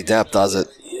Johnny Depp does it.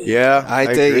 Yeah, I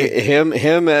think agree.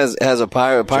 him as a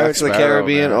pirate, Pirates of the Sparrow,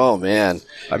 Caribbean. man. Oh man,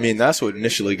 I mean, that's what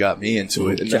initially got me into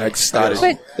it. And then I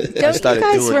started. But don't you started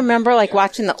guys doing- remember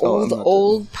watching the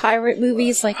old pirate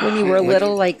movies, like when you were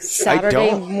little, like Saturday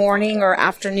don't. morning or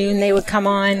afternoon they would come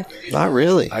on? not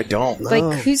really. I don't.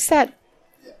 Like who's that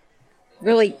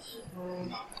really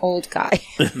old guy?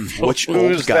 Which old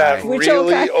Who's guy? that Which old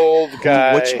really guy? old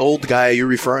guy? Which old guy are you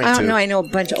referring I to? don't know. I know a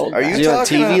bunch of old Are guys. you Is he on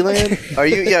talking TV Land? Are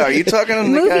you talking on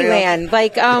the Movie guy Land,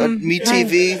 like Me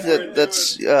TV?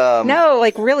 That's no,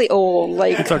 like really old, You're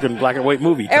like talking black and white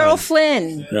movie. time. Errol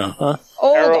Flynn, Yeah, huh?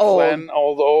 Errol Flynn,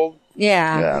 old.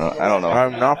 Yeah. Yeah, I don't know.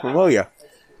 I'm not familiar.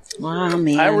 Wow,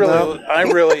 man. I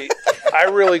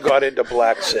really got into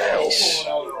Black Sails.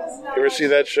 You ever see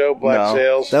that show, Black No.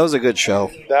 Sails? That was a good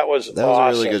show. That was a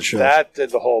awesome. really good show. That did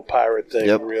the whole pirate thing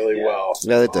Yep. really well.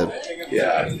 Yeah, they did.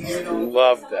 Yeah,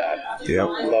 loved that. Yep.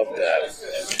 Loved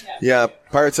that. Yeah,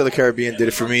 Pirates of the Caribbean did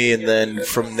it for me, and then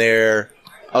from there,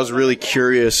 I was really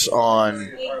curious on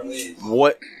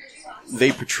what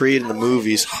they portrayed in the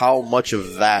movies, how much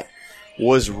of that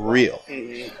was real.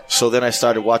 So then I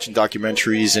started watching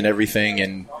documentaries and everything,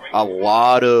 and a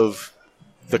lot of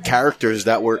the characters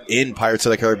that were in Pirates of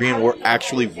the Caribbean were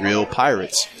actually real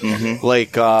pirates.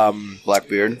 Like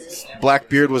Blackbeard.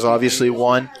 Blackbeard was obviously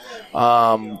one.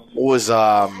 Was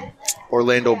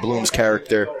Orlando Bloom's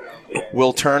character,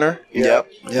 Will Turner. Yep.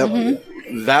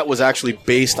 That was actually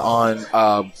based on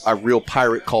a real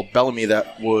pirate called Bellamy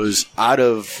that was out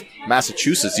of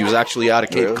Massachusetts. He was actually out of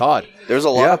Cape Really? Cod. There's a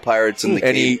lot Yeah. of pirates in the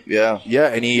And Cape. Yeah.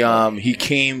 and he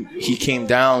came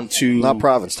down to Not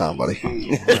Provincetown, buddy.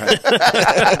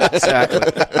 exactly,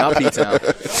 not B-Town.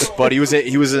 But he was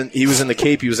in the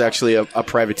Cape. He was actually a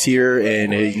privateer,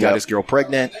 and he got his girl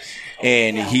pregnant,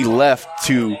 and he left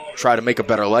to try to make a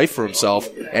better life for himself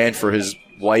and for his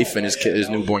wife and his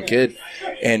newborn kid,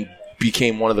 and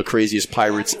became one of the craziest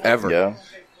pirates ever. Yeah.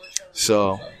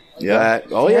 So. Yeah.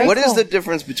 Very What is cool. the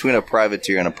difference between a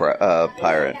privateer and a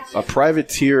pirate? A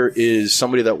privateer is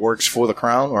somebody that works for the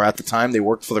crown, or at the time they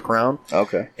worked for the crown.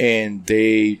 Okay. And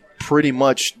they pretty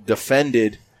much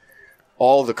defended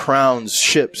all the crown's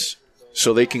ships,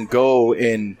 so they can go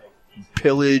and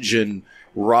pillage and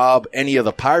rob any of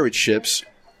the pirate ships,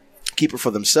 keep it for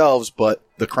themselves, but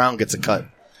the crown gets a cut.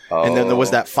 And then there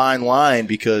was that fine line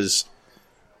because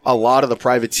a lot of the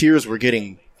privateers were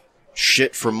getting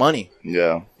shit for money.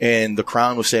 Yeah. And the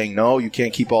crown was saying, no, you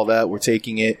can't keep all that. We're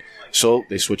taking it. So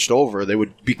they switched over. They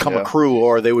would become a crew,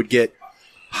 or they would get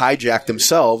hijacked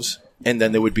themselves, and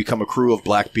then they would become a crew of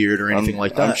Blackbeard or anything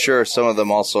like that. I'm sure some of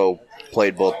them also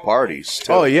played both parties,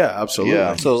 too. Oh, yeah, absolutely.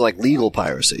 Yeah. So it was like legal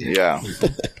piracy. Yeah.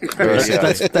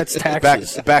 That's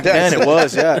taxes. Back then it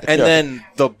was, yeah. And then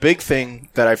the big thing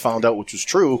that I found out, which was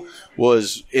true,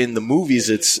 was in the movies,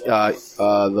 it's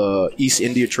the East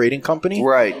India Trading Company.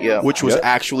 Right, yeah. Which was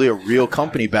actually a real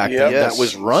company back then Yes. that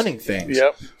was running things.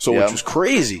 Yep. So Yep. which was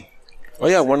crazy. Oh,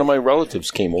 yeah, one of my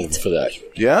relatives came over for that.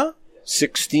 Yeah?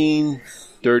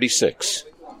 1636.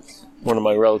 One of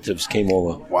my relatives came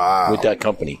over with that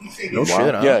company. No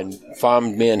shit, huh? Yeah, and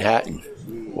farmed Manhattan.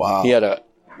 Wow. He had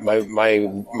my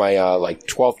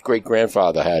 12th great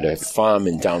grandfather had a farm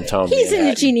in downtown He's in the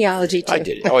Manhattan. genealogy too. I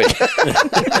did it. Oh, yeah.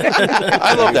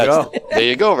 I love that. There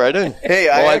you go, right in. Hey,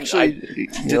 Well, I actually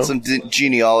did some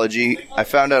genealogy. I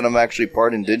found out I'm actually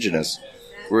part indigenous.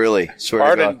 Really. Swear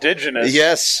Part to God. indigenous.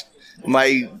 Yes.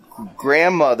 My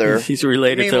grandmother. He's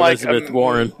related You to mean like Elizabeth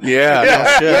Warren. Yeah, no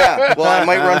shit. Yeah. Well, I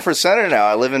might run for senator now.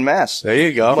 I live in Mass. There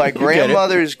you go. My You get it.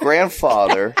 grandmother's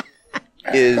grandfather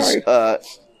is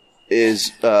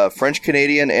French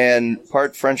Canadian and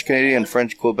part French Canadian,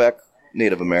 French Quebec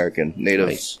Native American.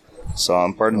 Nice. So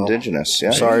I'm part indigenous. Yeah.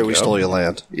 Sorry, we stole your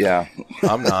land. Yeah.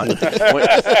 I'm not. Pat,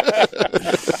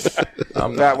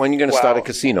 when are you going to start a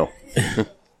casino?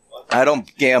 I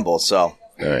don't gamble, so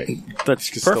All right. That's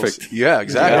perfect. Yeah,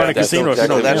 exactly. Run a casino.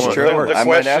 That's true. The I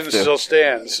might have question to. still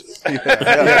stands.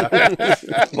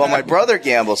 Well, my brother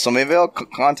gambles, so maybe I'll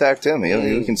contact him.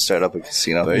 He can start up a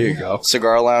casino. There you go.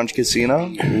 Cigar Lounge Casino.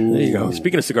 There you go.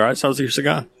 Speaking of cigars, how's your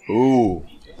cigar? Ooh.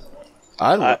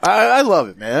 I love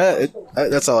it, man.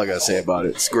 That's all I got to say about it.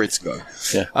 It's a great cigar.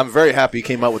 Yeah. I'm very happy he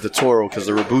came out with the Toro because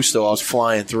the Robusto I was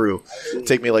flying through. It'd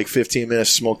take me like 15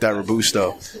 minutes to smoke that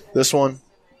Robusto. This one,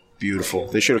 beautiful.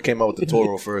 They should have came out with the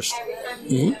Toro first.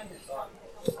 Mm-hmm.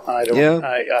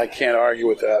 I can't argue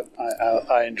with that.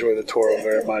 I enjoy the Toro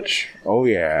very much. Oh,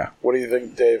 yeah. What do you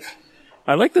think, Dave?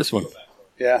 I like this one.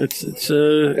 Yeah. It's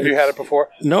Have you had it before?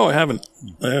 No, I haven't.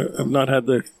 I've not had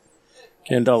the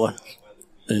Candela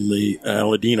and the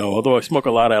Aladino, although I smoke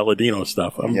a lot of Aladino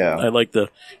stuff. I like the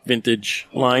vintage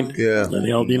line and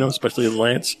the Aladino, especially the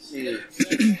Lance.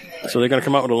 So they're going to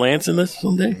come out with a Lance in this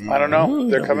someday? I don't know.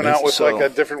 They're coming out with like a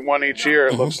different one each year.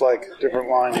 It looks like a different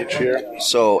line each year.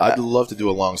 So I'd love to do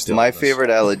a long still. My favorite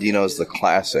Aladino is the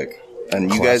Classic.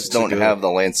 And you guys don't have the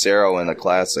Lancero in the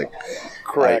Classic.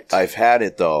 Correct. I've had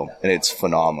it, though, and it's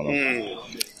phenomenal.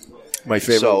 My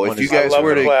favorite. So one if you is guys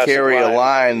were to Classic carry a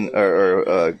line. line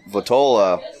or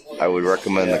Vitola, I would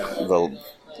recommend the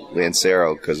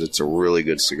Lancero because it's a really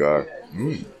good cigar.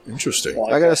 Interesting.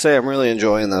 I gotta say, I'm really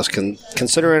enjoying this.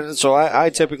 Considering, so I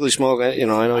typically smoke. I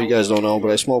know you guys don't know, but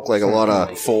I smoke like a lot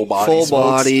of Full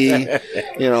body.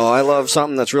 I love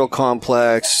something that's real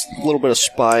complex, a little bit of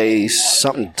spice,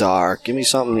 something dark. Give me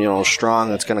something strong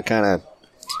that's gonna kind of.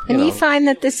 And you find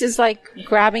that this is like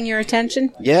grabbing your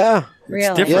attention? Yeah.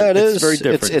 Really? different. Yeah, it is. It's very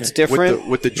different. It's different.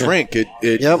 With the drink, it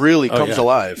really comes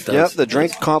alive. Yep, the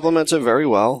drink complements it very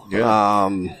well. Yeah.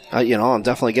 I'm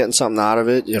definitely getting something out of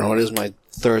it. It is my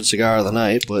third cigar of the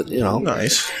night, but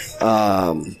Nice.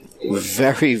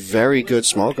 very, very good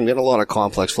smoke. I'm getting a lot of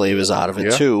complex flavors out of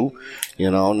it too.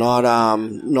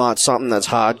 Not something that's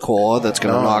hardcore that's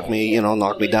going to knock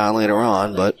me down later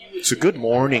on, but It's a good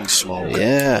morning smoke.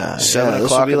 yeah, 7 this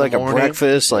o'clock would be in the like a morning.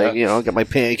 breakfast, get my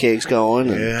pancakes going.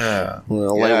 And, Yeah. light Yeah,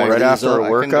 one of Right these after up.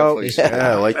 a workout. definitely-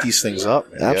 Yeah, light these things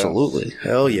up. man. Absolutely.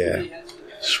 Hell yeah.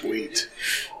 Sweet.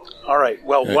 All right.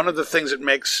 Well, one of the things that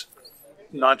makes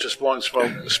Not Just Blowing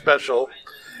Smoke special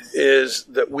is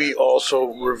that we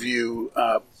also review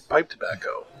pipe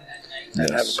tobacco and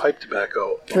have a pipe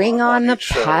tobacco. Bring on the each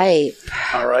show. pipe.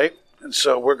 All right. And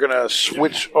so we're going to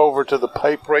switch over to the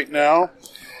pipe right now.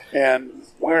 And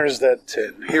where is that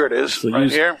tin? Here it is, So right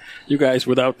here. You guys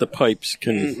without the pipes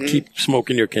can keep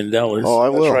smoking your Candelas. Oh, I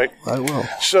will. right. I will.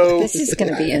 So This is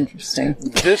going to be interesting.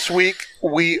 this week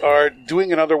we are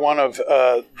doing another one of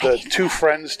the Two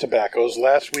Friends tobaccos.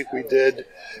 Last week we did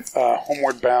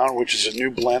Homeward Bound, which is a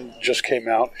new blend, just came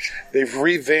out. They've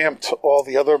revamped all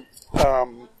the other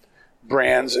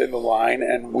brands in the line,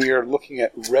 and we are looking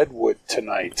at Redwood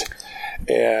tonight.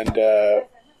 And,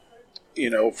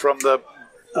 from the...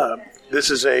 this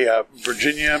is a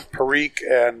Virginia Perique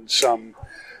and some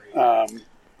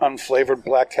unflavored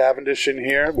Black Cavendish in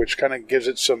here, which kind of gives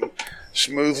it some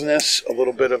smoothness, a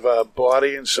little bit of a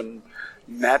body, and some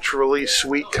naturally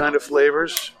sweet kind of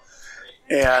flavors.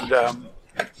 And,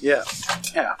 yeah,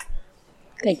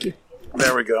 Thank you.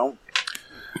 there we go.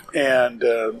 And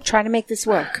Trying to make this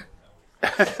work.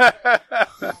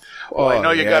 I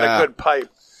know you got a good pipe.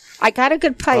 I got a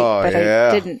good pipe, but yeah.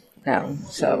 I didn't know.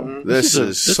 So This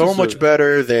is so much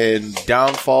better than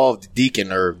Downfall of the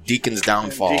Deacon or Deacon's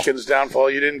Downfall. Deacon's Downfall.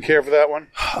 You didn't care for that one?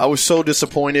 I was so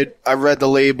disappointed. I read the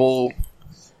label,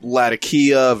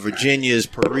 Latakia, Virginia's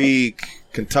Perique,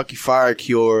 Kentucky Fire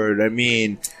Cured. I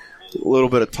mean, a little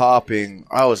bit of topping.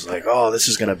 I was like, oh, this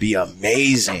is going to be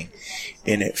amazing.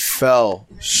 And it fell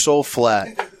so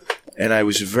flat. And I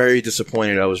was very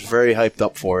disappointed. I was very hyped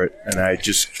up for it. And I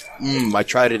just, I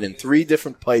tried it in 3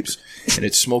 different pipes, and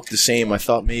it smoked the same. I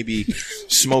thought maybe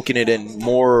smoking it in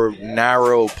more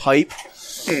narrow pipe,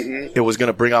 it was going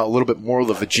to bring out a little bit more of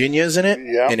the Virginias in it.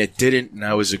 Yeah. And it didn't. And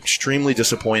I was extremely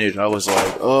disappointed. I was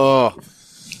like, oh.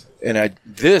 And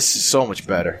this is so much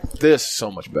better. This is so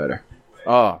much better.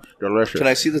 Oh, delicious. Can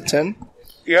I see the tin?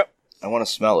 Yep. I want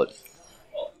to smell it.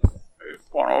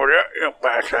 One over there. Yep,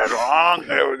 pass that along.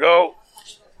 There we go.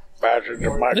 Pass it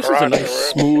to my This is a nice,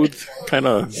 smooth, kind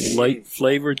of light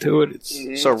flavor to it.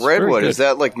 So Redwood, good. is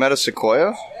that like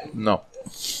Metasequoia? No.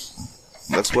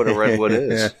 That's what a Redwood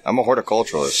is. I'm a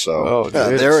horticulturalist, so. Oh,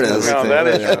 there it is. No, that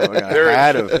is There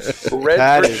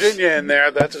Red is. Virginia in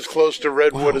there. That's as close to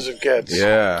Redwood as it gets.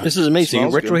 Yeah. This is amazing. You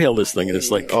Smells retrohale this thing, and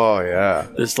it's like Oh, yeah.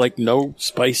 there's like no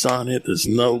spice on it. There's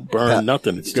no burn,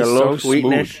 nothing. It's just a little so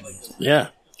sweetness. smooth. Yeah.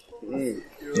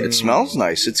 It smells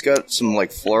nice. It's got some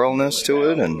like floralness to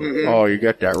it, and Oh, you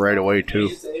get that right away, too.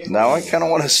 now I kind of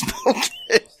want to smoke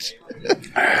it.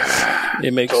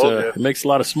 It makes a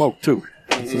lot of smoke too.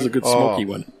 This is a good smoky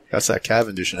one. That's that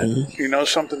Cavendish in it. You know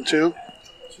something too?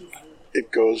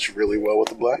 It goes really well with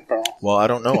the Black Barrel. Well, I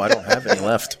don't know. I don't have any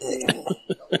left.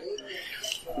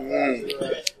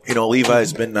 You know,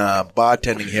 Levi's been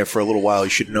bartending here for a little while. You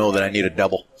should know that I need a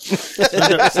double.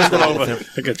 Send it over.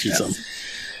 I got you some.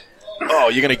 Oh,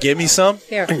 you're going to give me some?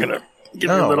 Here. I'm gonna give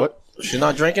you a little. What? She's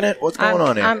not drinking it? What's going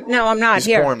on here? No, I'm not. He's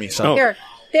Here. pouring me some. Here.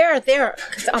 There.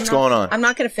 What's going on? I'm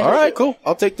not going to finish All right, it. cool.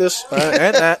 I'll take this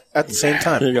and that at the same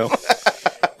time. There you go.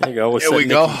 There you go. We'll There we set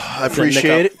go. Nick- I set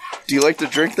appreciate Nick it. Do you like to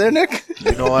drink there, Nick?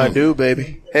 You know I do,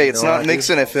 baby. Hey, it's You know not I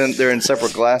mixing if they're in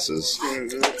separate glasses.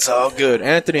 It's all good.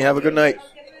 Anthony, have a good night.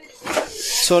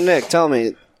 So, Nick, tell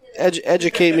me,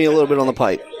 educate me a little bit on the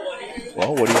pipe.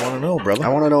 Well, what do you want to know, brother? I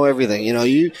want to know everything. You know,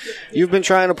 you've been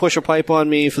trying to push a pipe on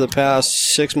me for the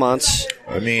past 6 months.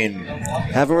 I mean,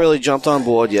 Haven't really jumped on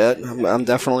board yet. I'm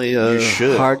definitely a You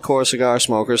should. hardcore cigar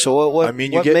smoker. So what I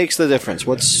mean, what makes the difference?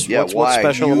 What's Yeah, what's why?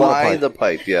 special about Why a pipe? the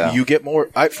pipe? Yeah. you get more.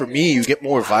 For me, you get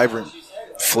more vibrant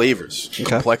flavors, Okay.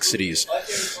 complexities.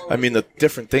 I mean, the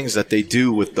different things that they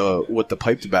do with the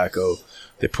pipe tobacco.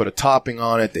 They put a topping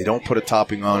on it. They don't put a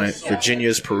topping on it.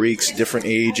 Virginias, Periques, different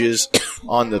ages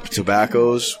on the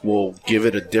tobaccos will give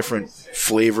it a different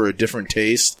flavor, a different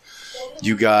taste.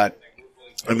 You got,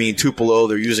 I mean, Tupelo,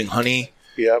 they're using honey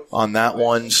on that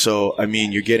one. So, I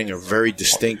mean, you're getting a very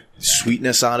distinct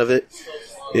sweetness out of it.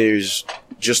 There's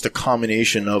just a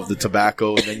combination of the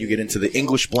tobacco, and then you get into the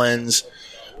English blends,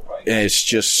 and it's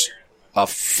just a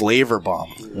flavor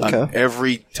bomb on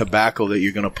every tobacco that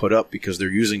you're going to put up because they're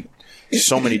using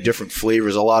so many different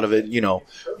flavors. A lot of it, you know,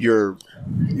 your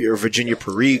Virginia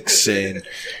Periques and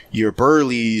your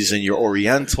Burleys and your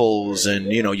Orientals, and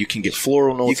you know, you can get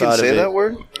floral You notes can out of say it. that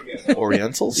word?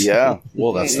 Orientals? Yeah.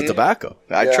 Well, that's the tobacco.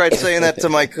 I tried saying that to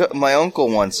my uncle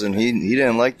once, and he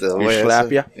didn't like the way I slap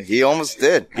said- ya? He almost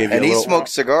did. Gave you And a he little- smoked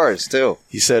cigars, too.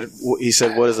 He said,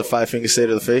 what does the five finger say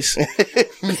to the face?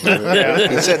 He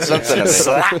said something to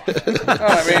me. No,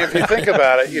 I mean, if you think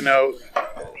about it, you know,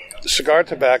 cigar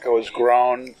tobacco is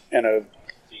grown in a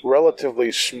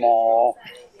relatively small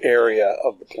area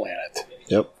of the planet.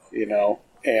 Yep. You know,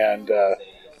 and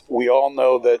we all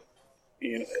know that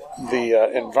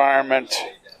the environment,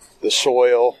 the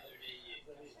soil,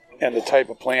 and the type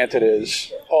of plant it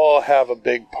is all have a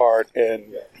big part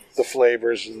in the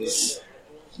flavors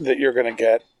that you're going to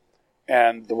get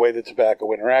and the way the tobacco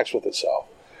interacts with itself.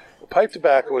 Pipe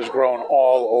tobacco is grown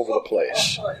all over the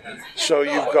place. So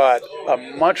you've got a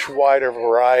much wider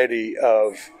variety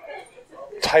of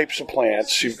types of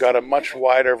plants. You've got a much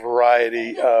wider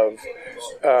variety of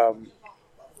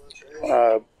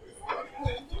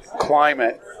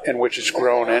climate in which it's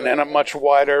grown in, and a much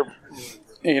wider,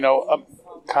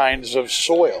 kinds of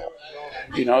soil.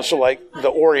 So like the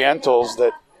Orientals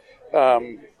that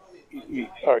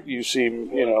you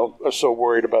seem, are so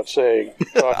worried about saying.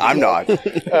 I'm not.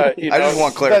 I just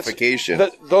want clarification.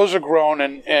 Those are grown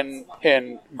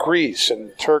in Greece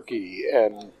and Turkey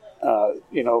and,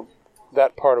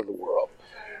 that part of the world.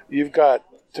 You've got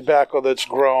tobacco that's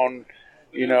grown,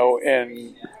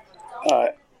 in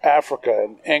Africa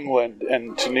and England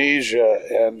and Tunisia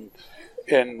and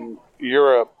in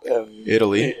Europe and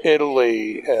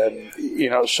Italy,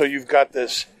 and so you've got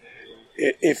this.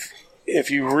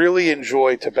 If you really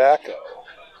enjoy tobacco,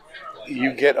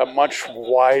 you get a much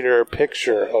wider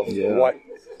picture of what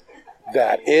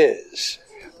that is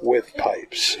with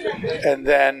pipes, and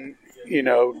then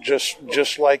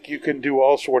just like you can do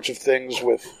all sorts of things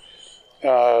with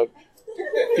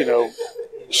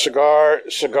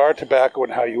cigar tobacco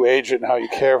and how you age it and how you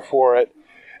care for it.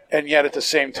 And yet, at the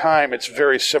same time, it's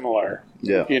very similar.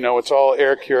 Yeah. It's all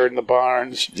air cured in the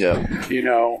barns. Yeah.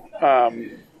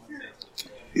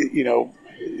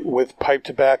 With pipe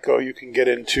tobacco, you can get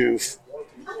into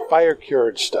fire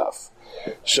cured stuff.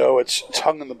 So it's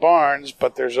hung in the barns,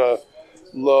 but there's a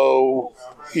low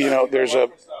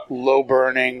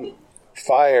burning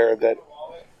fire that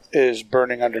is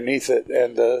burning underneath it,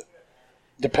 and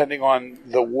depending on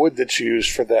the wood that's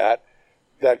used for that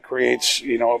creates,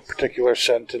 a particular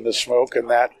scent in the smoke, and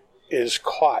that is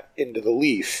caught into the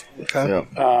leaf. Okay.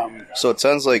 Yeah. So it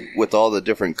sounds like with all the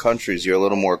different countries, you're a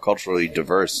little more culturally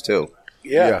diverse, too.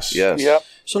 Yeah. Yes. Yep.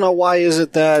 So now, why is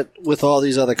it that with all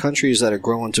these other countries that are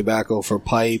growing tobacco for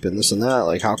pipe and this and that,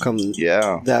 like how come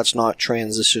that's not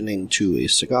transitioning to a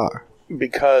cigar?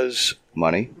 Because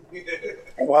money.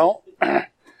 Well,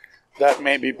 that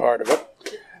may be part of it.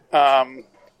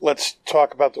 Let's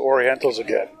talk about the Orientals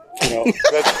again.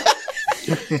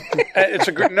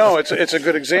 It's a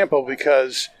good example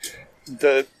because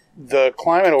the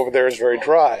climate over there is very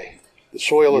dry. The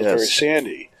soil is very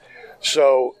sandy.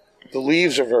 So the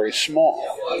leaves are very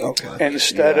small. Okay.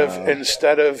 Instead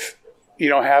of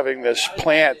having this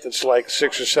plant that's like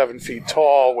 6 or 7 feet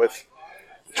tall with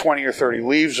 20 or 30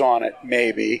 leaves on it,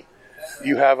 maybe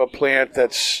you have a plant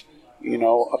that's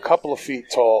a couple of feet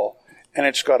tall, and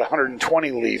it's got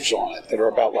 120 leaves on it that are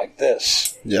about like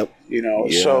this. Yep.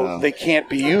 So they can't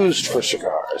be used for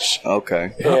cigars.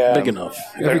 Okay. Not big enough.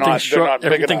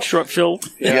 Everything's short filled.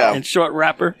 Yeah. And short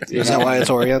wrapper. Is that why it's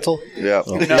Oriental? Yeah.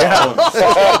 No.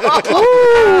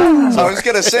 I was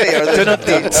gonna say, are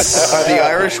the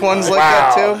Irish ones like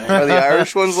that too? Are the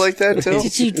Irish ones like that too?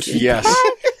 Did you do Yes.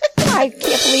 that? I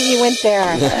can't believe you went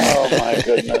there. Oh my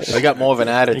goodness. I got more of an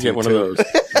attitude. Get one of those.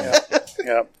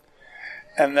 Yeah.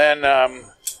 And then,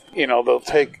 they'll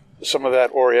take some of that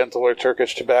Oriental or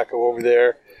Turkish tobacco over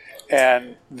there,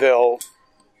 and they'll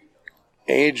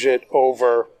age it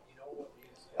over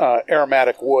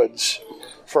aromatic woods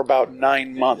for about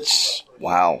 9 months.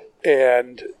 Wow.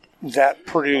 And that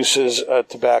produces a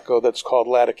tobacco that's called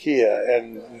Latakia,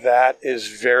 and that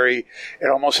is it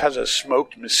almost has a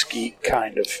smoked mesquite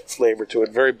kind of flavor to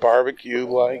it, very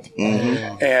barbecue-like.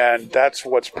 Mm-hmm. And that's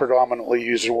what's predominantly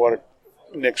used in what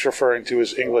Nick's referring to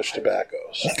as English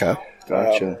tobaccos. Okay.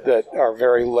 Gotcha. That are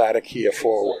very Latakia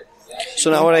forward.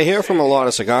 So now what I hear from a lot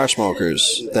of cigar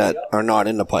smokers that are not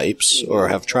into pipes or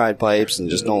have tried pipes and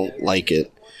just don't like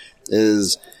it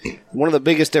is one of the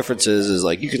biggest differences is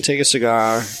like you can take a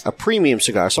cigar, a premium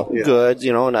cigar, something good,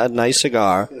 a nice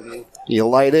cigar, you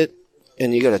light it,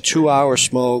 and you get a 2-hour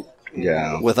smoke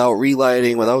without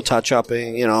relighting, without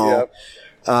touch-upping, Yep.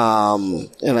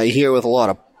 And I hear with a lot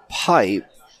of pipe,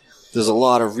 there's a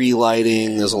lot of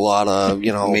relighting. There's a lot of,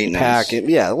 maintenance. packing.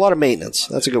 Yeah, a lot of maintenance.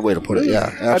 That's a good way to put it. Yeah,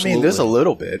 absolutely. I mean, there's a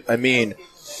little bit. I mean,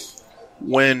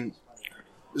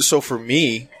 so for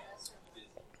me,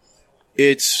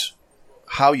 it's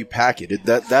how you pack it.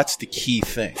 That's the key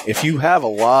thing. If you have a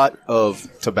lot of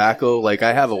tobacco, like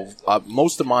I have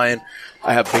most of mine,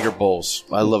 I have bigger bowls.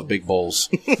 I love big bowls.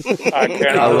 I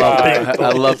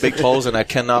love big bowls, and I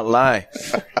cannot lie.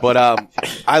 But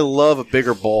I love a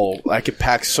bigger bowl. I can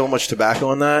pack so much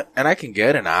tobacco in that, and I can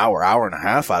get an hour and a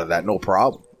half out of that, no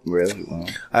problem. Really? Wow.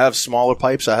 I have smaller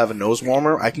pipes. I have a nose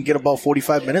warmer. I can get about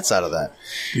 45 minutes out of that.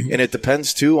 And it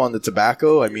depends, too, on the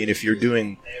tobacco. I mean, if you're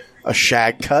doing a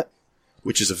shag cut,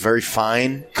 which is a very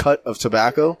fine cut of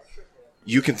tobacco,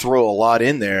 you can throw a lot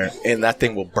in there, and that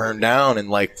thing will burn down in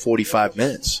like 45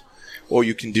 minutes. Or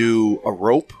you can do a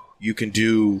rope. You can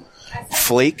do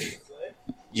flake.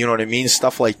 You know what I mean?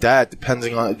 Stuff like that,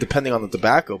 depending on the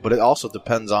tobacco. But it also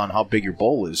depends on how big your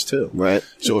bowl is, too. Right.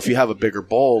 So if you have a bigger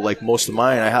bowl, like most of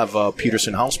mine, I have a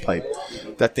Peterson house pipe.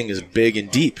 That thing is big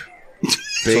and deep.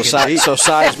 So size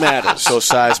matters.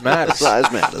 Size matters.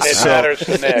 Size matters. It matters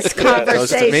to Nick. It's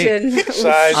conversation.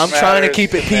 I'm trying to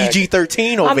keep it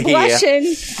PG-13 over I'm here.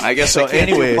 blushing. I guess So I can't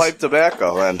anyways, do pipe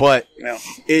tobacco then. But No.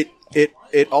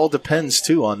 it all depends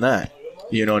too on that.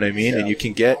 You know what I mean? Yeah.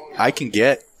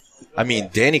 And I mean,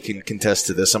 Danny can contest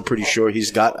to this. I'm pretty sure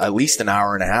he's got at least an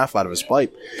hour and a half out of his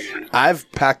pipe.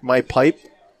 I've packed my pipe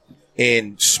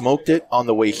and smoked it on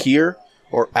the way here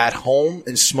or at home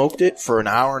and smoked it for an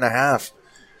hour and a half.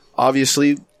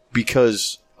 Obviously,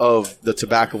 because of the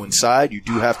tobacco inside, you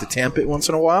do have to tamp it once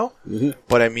in a while. Mm-hmm.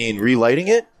 But I mean, relighting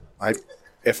it,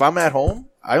 if I'm at home,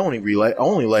 I only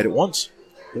light it once.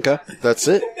 Okay. That's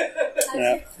it.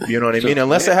 Yeah. You know what I mean?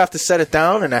 Unless I have to set it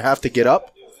down and I have to get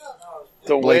up.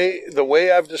 The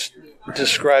way I've just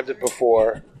described it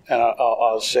before, and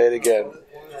I'll say it again,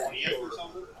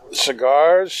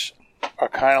 cigars are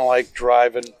kind of like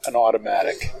driving an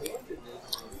automatic.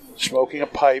 Smoking a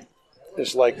pipe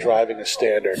is like driving a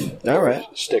standard All right.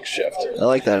 stick shift. I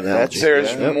like that analogy.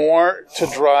 There's more to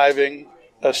driving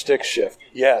a stick shift.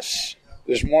 Yes,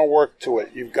 there's more work to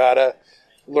it. You've got to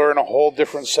learn a whole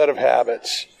different set of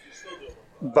habits.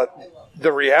 But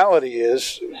the reality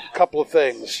is a couple of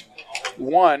things.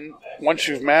 One, once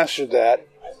you've mastered that,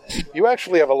 you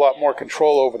actually have a lot more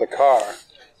control over the car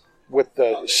with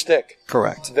the stick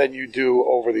Correct. than you do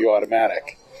over the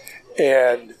automatic.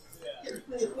 And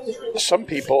some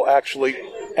people actually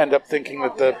end up thinking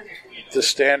that the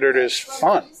standard is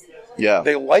fun. Yeah.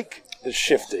 They like the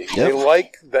shifting. They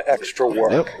like the extra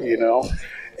work,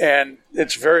 And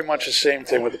it's very much the same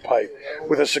thing with the pipe.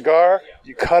 With a cigar,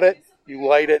 you cut it, you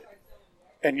light it,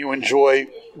 and you enjoy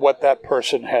what that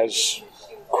person has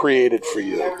created for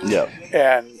you. Yeah.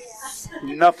 And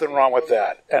nothing wrong with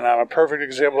that. And I'm a perfect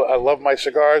example. I love my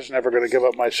cigars, never going to give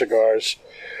up my cigars.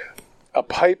 A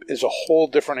pipe is a whole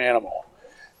different animal.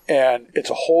 And it's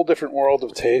a whole different world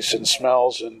of tastes and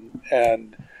smells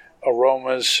and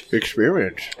aromas.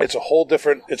 Experience. It's a whole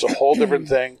different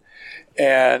thing.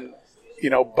 And,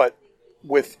 but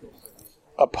with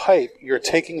a pipe, you're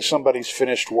taking somebody's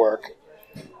finished work,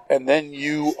 and then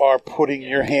you are putting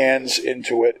your hands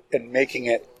into it and making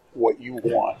it what you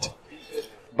want.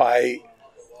 By,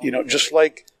 just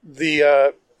like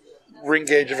the ring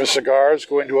gauge of a cigar is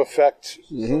going to affect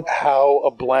how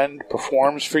a blend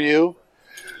performs for you,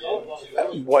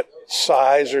 what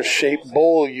size or shape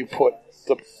bowl you put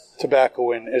the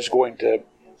tobacco in is going to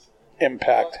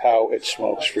impact how it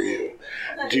smokes for you.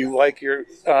 Do you like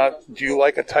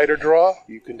a tighter draw?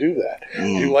 You can do that. Do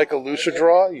you like a looser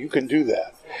draw? You can do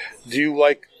that. Do you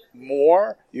like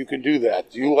more? You can do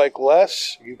that. Do you like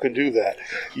less? You can do that.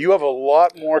 You have a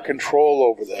lot more control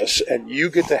over this, and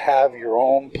you get to have your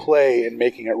own play in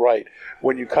making it right.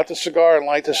 When you cut the cigar and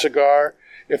light the cigar,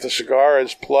 if the cigar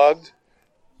is plugged,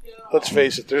 let's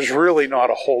face it, there's really not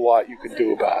a whole lot you can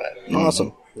do about it.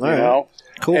 Awesome. All right. Know?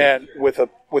 Cool. And with a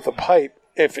pipe,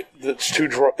 if the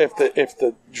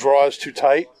draw is too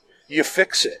tight, you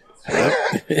fix it.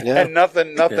 Yeah. And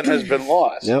nothing has been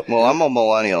lost. Yep. Well, I'm a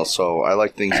millennial, so I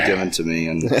like things given to me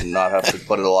and not have to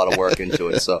put a lot of work into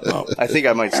it. So I think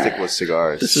I might stick with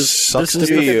cigars. This is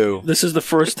you. This is the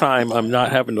first time I'm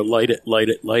not having to light it.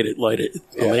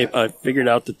 Yeah. I figured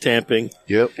out the tamping.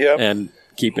 Yep. And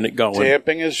keeping it going.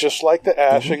 Tamping is just like the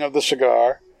ashing of the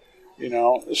cigar,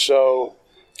 So,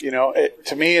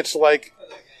 to me, it's like,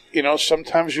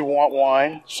 sometimes you want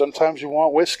wine, sometimes you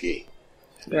want whiskey,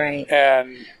 Right.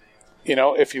 and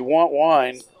if you want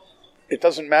wine, it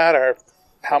doesn't matter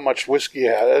how much whiskey you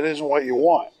have. It isn't what you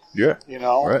want. Yeah.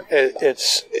 Right.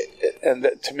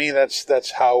 To me,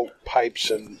 that's how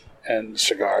pipes and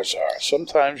cigars are.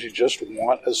 Sometimes you just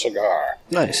want a cigar.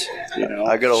 Nice.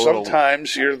 I got a little.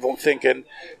 Sometimes you're thinking,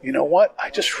 you know what? I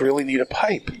just really need a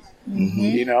pipe.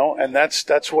 And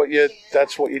that's what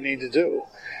you need to do.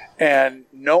 And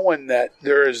knowing that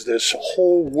there is this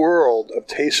whole world of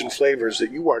tastes and flavors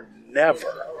that you are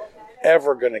never,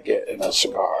 ever going to get in a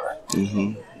cigar,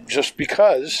 just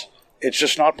because it's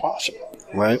just not possible.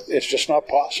 Right. It's just not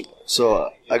possible.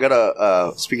 So I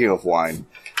got speaking of wine,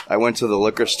 I went to the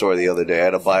liquor store the other day. I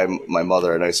had to buy my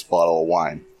mother a nice bottle of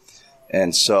wine.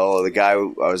 And so the guy,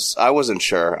 I wasn't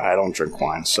sure. I don't drink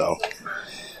wine, so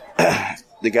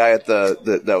the guy at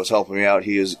that was helping me out,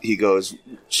 he goes,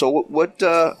 so what?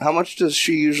 How much does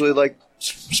she usually like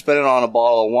spending on a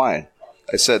bottle of wine?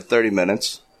 I said 30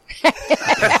 minutes.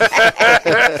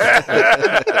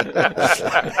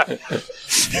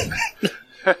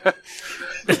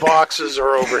 The boxes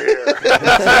are over here.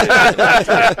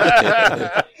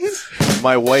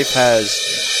 My wife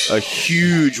has a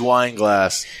huge wine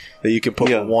glass that you can put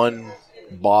one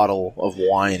bottle of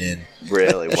wine in.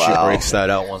 Really? Wow. She breaks that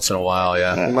out once in a while,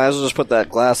 yeah. You might as well just put that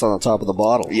glass on the top of the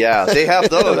bottle. Yeah, they have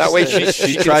those. That way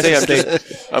she tries can to say,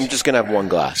 I'm just going to have one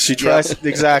glass. She tries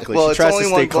exactly. Well, she tries to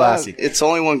stay glass. classy. It's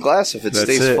only one glass if it That's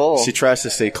stays it. full. She tries to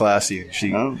stay classy.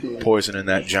 She pours it in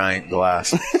that giant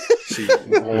glass.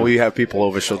 When we have people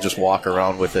over, she'll just walk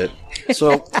around with it.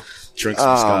 So, drinks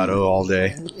Moscato all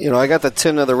day. I got the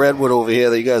tin of the Redwood over here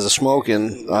that you guys are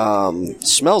smoking.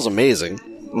 Smells amazing.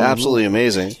 Absolutely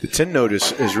amazing. The tin note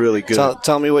is really good.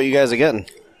 Tell me what you guys are getting.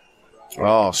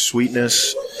 Oh,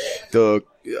 sweetness.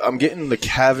 I'm getting the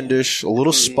Cavendish, a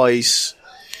little spice.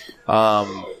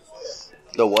 The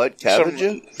what?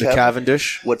 Cavendish? The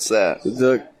Cavendish. What's that?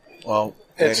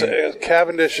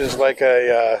 Cavendish is like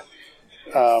a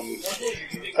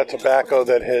tobacco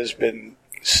that has been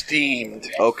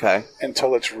steamed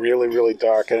until it's really, really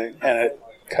dark, and it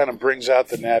kind of brings out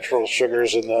the natural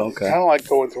sugars in the kind of like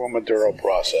going through a Maduro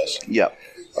process. Yep.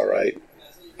 All right.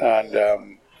 And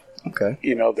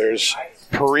there's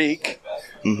Perique,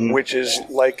 which is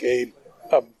like a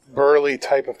burley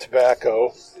type of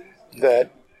tobacco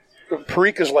that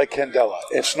Perique is like Candela.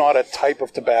 It's not a type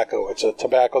of tobacco. It's a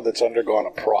tobacco that's undergone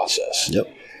a process.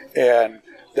 Yep. And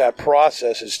that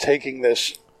process is taking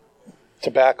this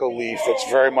tobacco leaf that's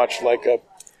very much like a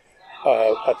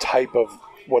type of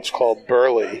what's called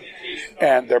burley,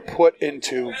 and they're put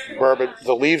into bourbon.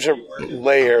 The leaves are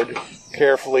layered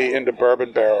carefully into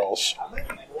bourbon barrels,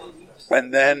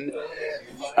 and then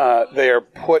they are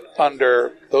put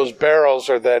under. Those barrels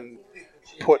are then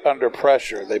put under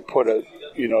pressure. They put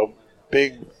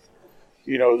big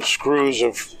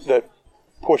screws that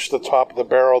push the top of the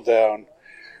barrel down.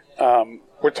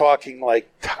 We're talking like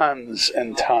tons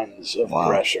and tons of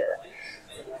pressure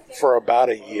for about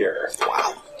a year.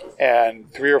 Wow.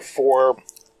 And 3 or 4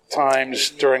 times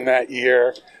during that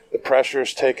year, the pressure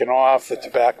is taken off, the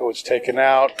tobacco is taken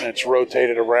out, and it's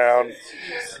rotated around.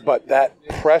 But that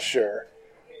pressure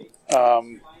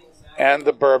and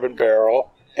the bourbon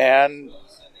barrel, and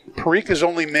Perique is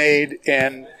only made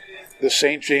in the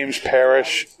St. James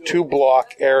Parish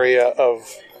 2-block area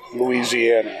of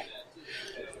Louisiana.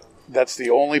 That's the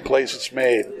only place it's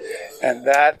made. And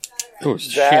that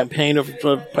champagne of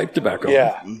pipe tobacco.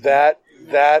 Yeah, that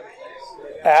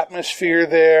atmosphere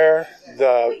there,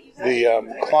 the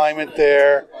climate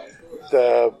there,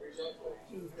 the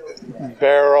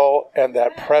barrel, and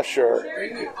that pressure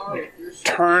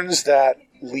turns that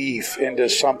leaf into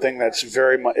something that's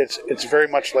very much. It's very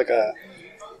much like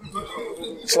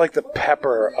it's like the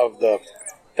pepper of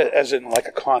as in like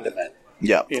a condiment.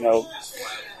 Yeah,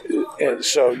 And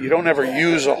so you don't ever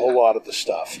use a whole lot of the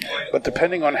stuff, but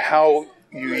depending on how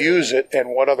you use it and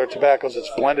what other tobaccos it's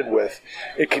blended with,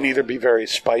 it can either be very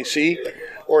spicy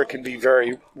or it can be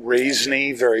very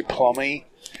raisiny, very plummy.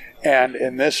 And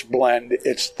in this blend,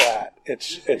 it's that.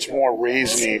 It's more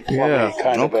raisiny, plummy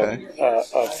kind of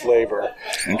a flavor.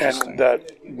 And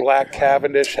that black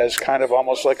Cavendish has kind of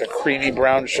almost like a creamy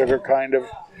brown sugar kind of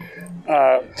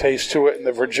taste to it. And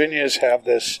the Virginias have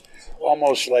this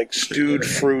almost like stewed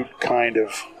fruit kind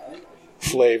of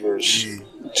flavors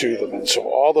to them. And so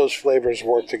all those flavors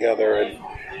work together and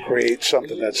create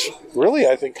something that's really,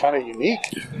 I think, kind of unique.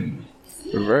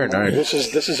 Very nice.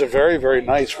 This is a very, very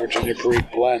nice Virginia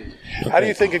Perique blend. Okay. How do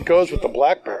you think it goes with the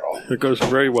Black Barrel? It goes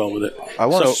very well with it. I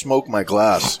want to smoke my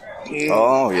glass.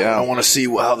 Oh, yeah. I want to see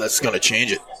how that's going to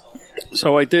change it.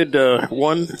 So I did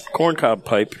one corncob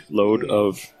pipe load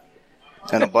of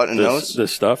and a button nose?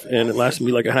 This stuff, and it lasted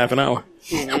me like a half an hour.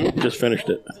 Mm-hmm. Just finished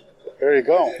it. There you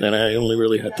go. And I only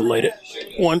really had to light it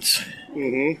once.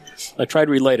 Mm-hmm. I tried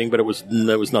relighting, but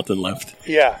there was nothing left.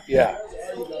 Yeah.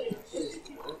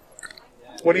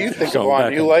 What do you think, Yvonne?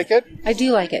 Do you like it? I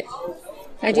do like it.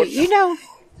 I do. You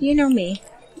know me.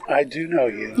 I do know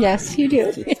you. Yes, you do.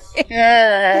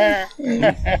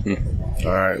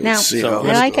 All right, now, let's see how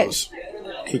this goes.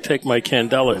 You take my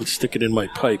Candela and stick it in my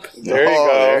pipe. There you go.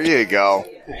 There you go.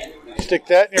 Stick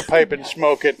that in your pipe and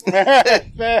smoke it.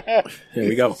 There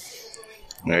we go.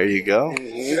 There you go.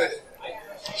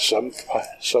 Some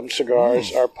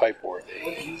cigars are pipe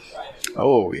worthy.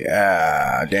 Oh,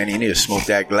 yeah. Danny, you need to smoke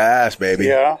that glass, baby.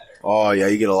 Yeah. Oh, yeah,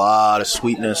 you get a lot of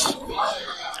sweetness.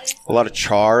 A lot of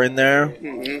char in there.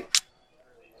 Mm-hmm.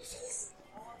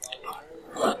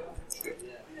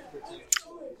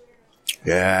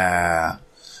 Yeah.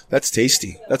 That's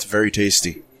tasty. That's very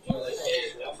tasty.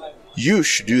 You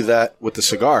should do that with the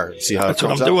cigar and see how it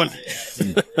comes out. That's what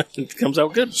I'm doing. It comes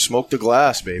out good. Smoke the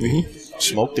glass, baby. Mm-hmm.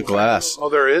 Smoke the glass. Oh,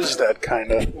 there is that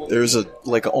kind of. There's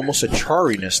almost a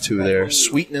charriness to there.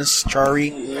 Sweetness,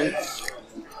 charry.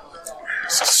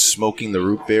 Smoking the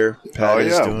root beer. Pat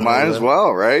is doing might as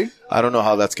well, right? I don't know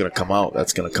how that's going to come out.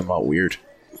 That's going to come out weird.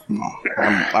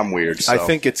 I'm weird. So. I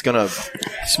think it's going to...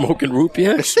 Smoking root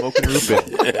beer? Smoking root beer.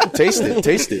 Taste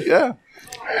it. Yeah.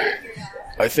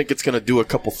 I think it's going to do a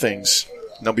couple things.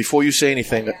 Now, before you say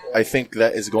anything, I think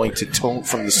that is going to tone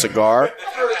from the cigar.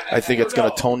 I think it's going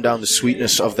to tone down the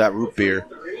sweetness of that root beer.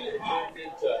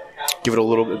 Give it a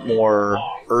little bit more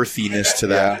earthiness to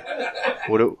that. Yeah.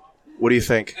 What do you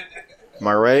think? Am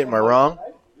I right? Am I wrong?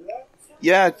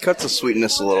 Yeah, it cuts the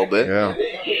sweetness a little bit. Yeah.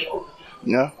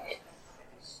 Yeah.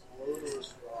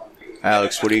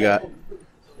 Alex, what do you got?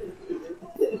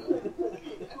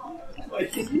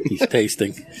 He's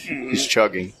tasting. He's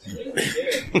chugging.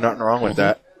 Nothing wrong with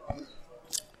that.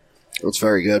 It's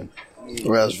very good.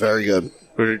 That's very good.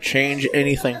 Would it change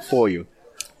anything for you?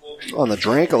 On the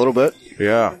drink, a little bit.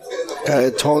 Yeah.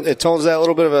 It tones that a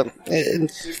little bit of a...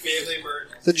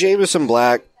 the Jameson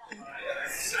Black,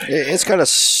 it's got a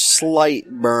slight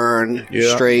burn,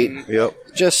 straight. Yep.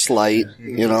 Just slight.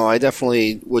 I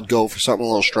definitely would go for something a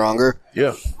little stronger.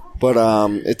 Yeah. But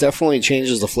it definitely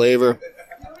changes the flavor.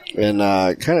 And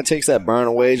kind of takes that burn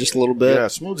away just a little bit. Yeah,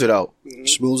 smooths it out.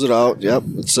 Yep.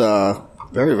 It's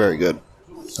very, very good.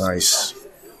 Nice.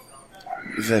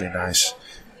 Very nice.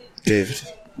 David,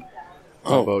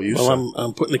 how about you? Well,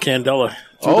 I'm putting the Candela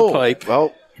through the pipe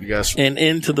you guys. and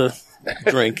into the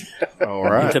drink. All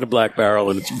right. Into the Black Barrel,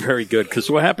 and it's very good. Because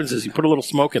what happens is you put a little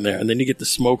smoke in there, and then you get the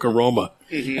smoke aroma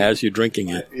as you're drinking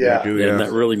it. Yeah. And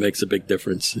that really makes a big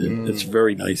difference. It's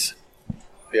very nice.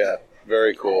 Yeah,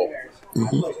 very cool.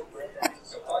 Mm-hmm.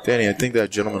 Danny, I think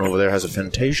that gentleman over there has a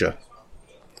Fantasia,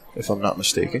 if I'm not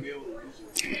mistaken.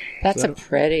 That's a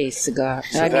pretty cigar.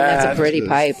 That's a pretty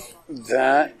pipe.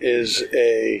 That is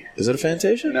a... Is it a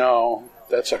Fantasia? No,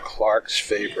 that's a Clark's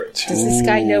favorite. Does this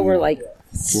guy know we're like...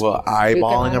 Well,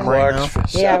 eyeballing him right now?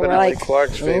 Yeah, we're like...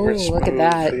 Clark's favorite. Look at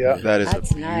that. Yeah.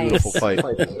 That's a beautiful pipe.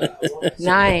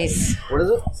 Nice. What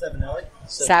is it?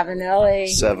 Savinelli.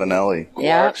 Savinelli.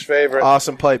 Yeah. Clark's favorite.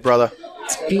 Awesome pipe, brother.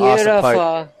 It's beautiful.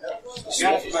 Awesome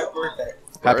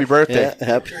Happy birthday. Yeah,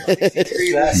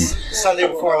 happy. Sunday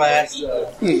before last,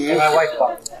 and my wife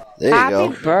bought it. There you Happy go.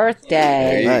 birthday.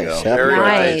 There you Nice. go. Happy Very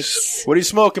birthday. Nice. What are you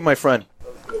smoking, my friend?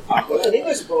 An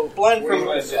English blend from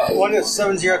one is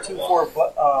 7024.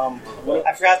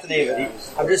 I forgot the name of it.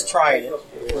 I'm just trying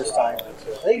it first time.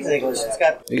 I think it's English. It's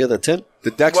got You got the tint?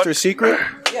 The Dexter Secret?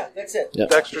 yeah, that's it. Yeah.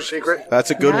 Dexter Secret.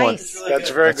 That's a good Nice. one. That's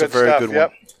very That's a good very stuff. good one.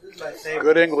 Yep. This is my favorite.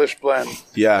 Good English blend.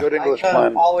 Yeah. Good I English come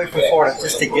blend. all the way from Florida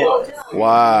just to get it.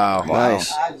 Wow.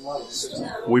 Nice. I love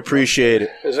it. We appreciate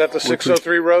it. Is that the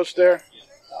 603 roast there?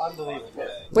 Unbelievable.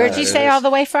 Where'd you say all the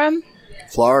way from?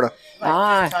 Florida.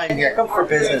 Ah, Time here. I come for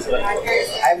business, but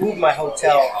I moved my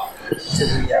hotel to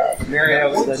the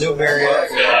Marriott, the new Marriott,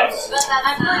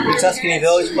 the Tuscany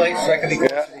Village place, so I can be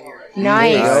closer to here.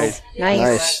 nice. Nice.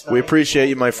 Nice. We appreciate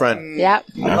you, my friend. Yep.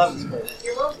 I love this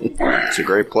place. It's a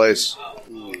great place.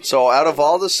 So, out of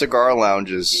all the cigar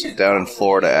lounges down in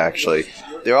Florida, actually,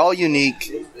 they're all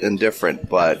unique and different,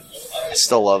 but I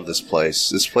still love this place.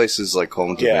 This place is like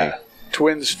home to me. Yeah.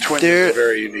 Twins They're- is a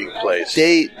very unique place.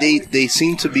 They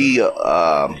seem to be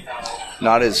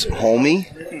not as homey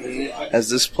as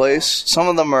this place. Some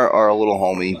of them are a little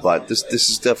homey, but this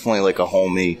is definitely like a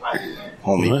homey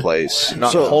place.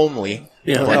 Not homely.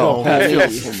 Yeah, No.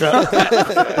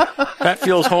 Pat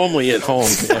feels homely at home.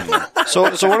 So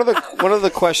one of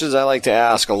the questions I like to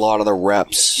ask a lot of the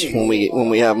reps when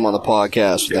we have them on the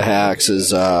podcast with the hacks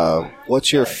is,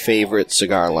 what's your favorite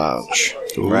cigar lounge?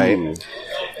 Right?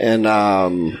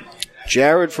 And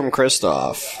Jared from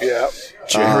Christoph. Yeah.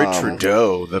 Jared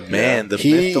Trudeau, the man, the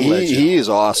myth, the legend. He is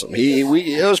awesome. It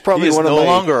was probably He is one of no my,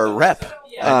 longer a rep.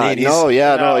 He's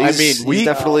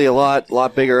definitely a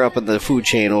lot bigger up in the food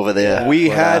chain over there. We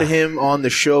But, had him on the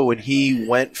show when he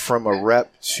went from a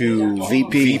rep to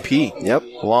VP. Yep.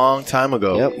 Long time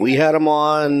ago. Yep, we had him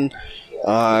on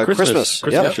Christmas.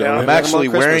 Yep. show. I'm We had him actually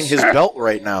on wearing Christmas. his belt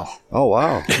right now. Oh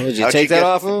wow! Did you How'd take you that get-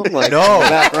 off of him? Like, No.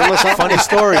 back room or something? Funny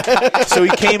story. So he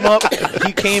came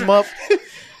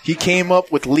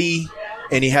up with Lee,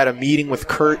 and he had a meeting with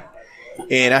Kurt,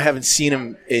 and I haven't seen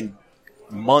him in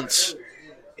months,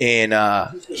 and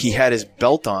he had his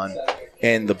belt on,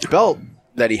 and the belt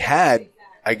that he had,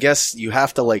 I guess you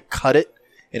have to like cut it,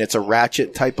 and it's a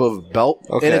ratchet type of belt,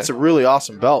 Okay. and it's a really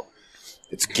awesome belt.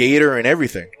 It's gator and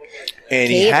everything. And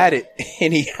he had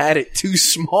it too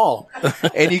small,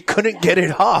 and he couldn't get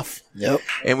it off. Yep.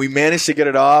 And we managed to get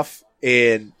it off,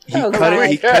 and he cut it.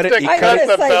 He cut it. He cut cut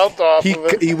the it. belt off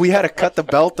of it. We had to cut the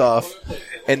belt off,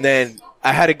 and then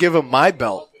I had to give him my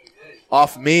belt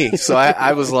off me. So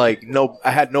I was like, no,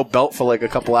 I had no belt for like a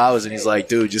couple hours, and he's like,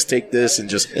 dude, just take this and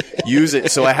just use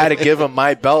it. So I had to give him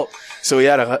my belt. So he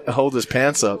had to hold his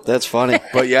pants up. That's funny.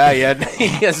 But yeah,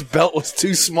 his belt was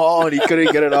too small, and he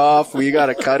couldn't get it off. We got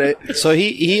to cut it. So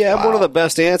he had one of the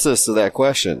best answers to that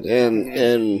question,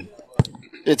 and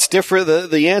it's different.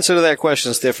 The answer to that question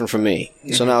is different from me.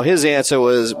 So now his answer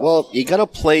was, well, you got a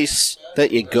place that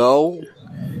you go,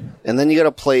 and then you got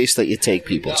a place that you take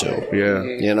people to. Yeah.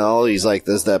 You know, he's like,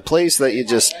 there's that place that you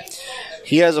just.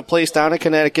 He has a place down in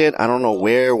Connecticut. I don't know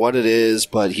what it is,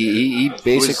 but he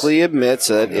basically admits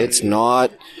that it's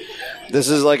not. This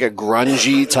is like a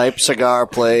grungy type cigar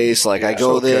place. Like I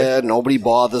go there, nobody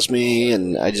bothers me,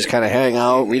 and I just kind of hang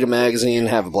out, read a magazine,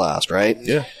 have a blast, right?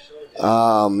 Yeah.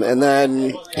 And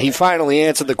then he finally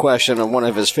answered the question of one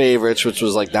of his favorites, which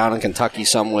was like down in Kentucky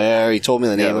somewhere. He told me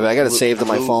the name of it. I got it saved on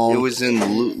my phone. It was in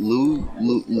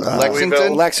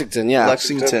Lexington. Lexington, yeah.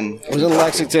 Lexington. It was in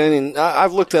Lexington, and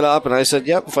I've looked it up, and I said,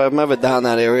 yep, if I'm ever down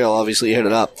that area, I'll obviously hit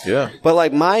it up. Yeah. But,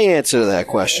 like, my answer to that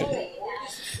question,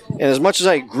 and as much as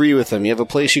I agree with him, you have a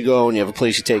place you go and you have a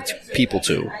place you take people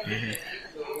to.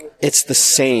 It's the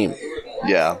same,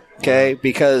 Yeah. okay?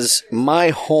 Because my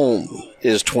home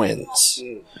is Twins,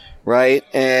 right?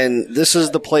 And this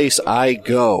is the place I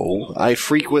go. I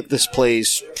frequent this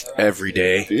place Every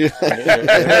day.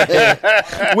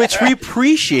 Which we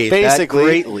appreciate basically that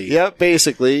greatly. Yep,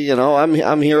 basically, you know,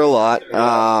 I'm here a lot.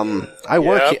 I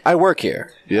work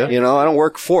here. Yeah. You know, I don't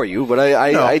work for you, but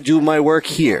I do my work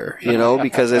here, you know,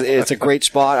 because it's a great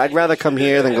spot. I'd rather come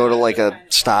here than go to like a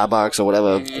Starbucks or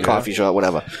whatever, coffee shop,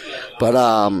 whatever.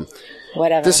 But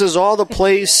Whatever. this is also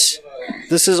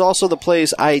the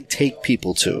place I take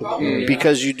people to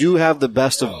because you do have the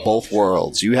best of both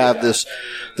worlds. You have this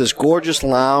gorgeous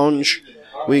lounge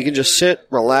where you can just sit,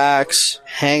 relax,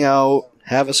 hang out,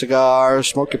 have a cigar,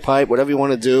 smoke your pipe, whatever you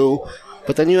want to do.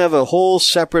 But then you have a whole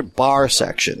separate bar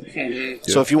section.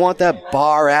 So if you want that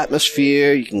bar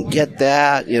atmosphere, you can get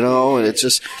that, you know, and it's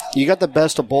just, you got the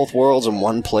best of both worlds in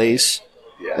one place.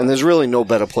 And there's really no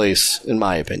better place, in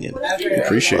my opinion.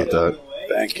 Appreciate that.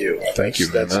 Thank you. Thank you,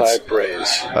 man. That's high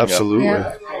praise. Absolutely.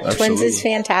 Yeah. Twins is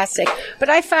fantastic. But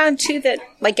I found, too, that,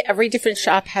 like, every different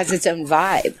shop has its own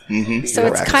vibe. Mm-hmm. So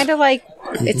it's kind of like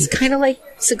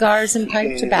cigars and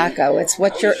pipe tobacco. It's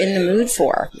what you're in the mood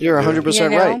for. You're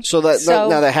 100% right. So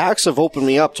now the hacks have opened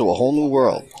me up to a whole new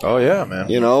world. Oh, yeah, man.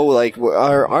 You know, like,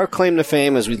 our claim to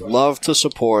fame is we love to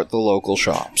support the local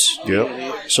shops.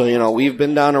 Yep. So, you know, we've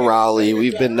been down to Raleigh,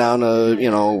 we've been down to,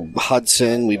 you know,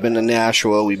 Hudson, we've been to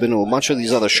Nashua, we've been to a bunch of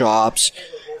these other shops,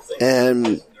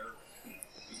 and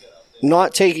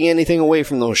not taking anything away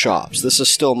from those shops. This is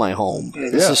still my home.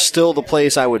 This is still the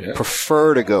place I would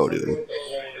prefer to go to.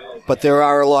 But there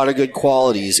are a lot of good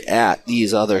qualities at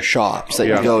these other shops that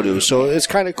you go to. So it's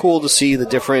kind of cool to see the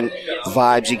different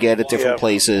vibes you get at different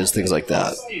places, things like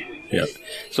that. Yeah.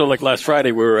 So, like last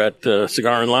Friday, we were at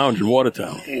Cigar and Lounge in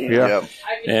Watertown. Yeah.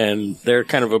 And they're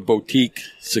kind of a boutique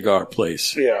cigar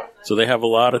place. Yeah. So they have a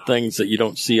lot of things that you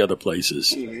don't see other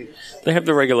places. Mm-hmm. They have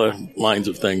the regular lines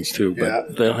of things too,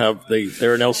 but they're an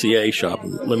LCA shop,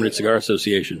 Limited Cigar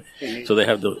Association. Mm-hmm. So they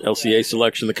have the LCA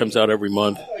selection that comes out every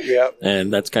month. Yeah.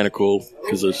 And that's kind of cool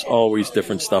because there's always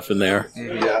different stuff in there.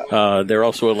 Yeah. They're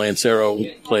also a Lancero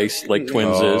place like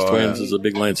Twins is. Twins is a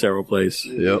big Lancero place.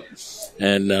 Yep.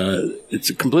 And it's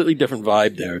a completely different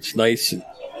vibe there. It's nice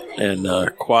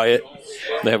and quiet.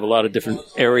 They have a lot of different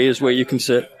areas where you can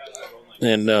sit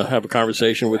and have a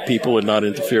conversation with people and not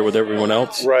interfere with everyone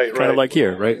else. Right, Kind of like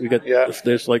here, right? We got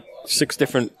there's like 6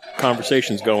 different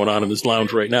conversations going on in this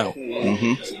lounge right now.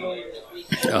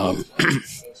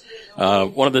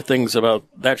 One of the things about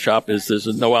that shop is there's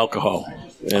no alcohol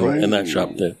in that shop.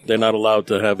 They're not allowed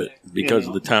to have it because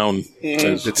of the town.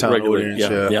 The town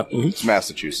ordinance, It's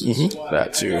Massachusetts.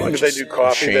 That too. Do they do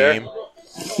coffee there?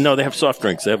 No, they have soft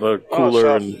drinks. They have a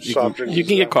cooler, and you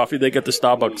can get coffee. They get the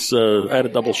Starbucks. I had a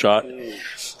double shot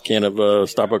can of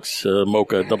Starbucks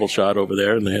mocha double shot over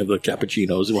there, and they have the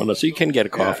cappuccinos and whatnot. So you can get a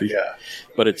coffee,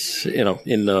 but it's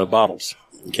in bottles,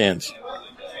 cans.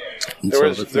 And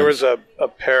there was a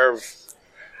pair of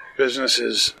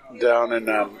businesses down in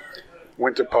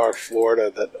Winter Park,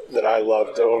 Florida that I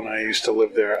loved when I used to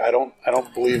live there. I don't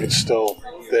believe it's still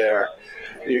there.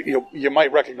 You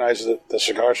might recognize the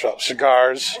cigar shop,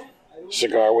 Cigars,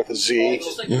 cigar with a Z.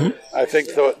 Mm-hmm. I think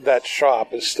that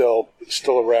shop is still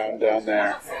around down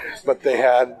there, but they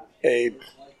had a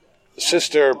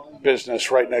sister business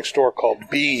right next door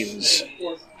called Beans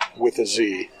with a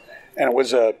Z, and it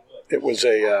was a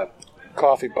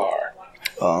coffee bar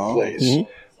place,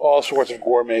 all sorts of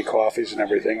gourmet coffees and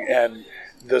everything, and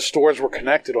the stores were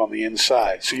connected on the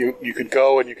inside. So you could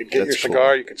go and you could get your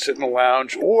cigar, you could sit in the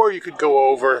lounge, or you could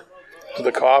go over to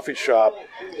the coffee shop,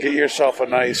 get yourself a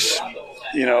nice,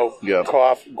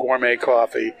 gourmet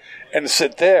coffee, and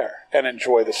sit there and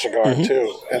enjoy the cigar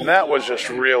too. And that was just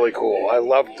really cool. I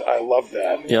loved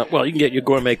that. Yeah, well, you can get your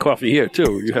gourmet coffee here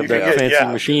too. You have that fancy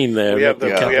machine there. We have the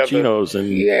cappuccinos and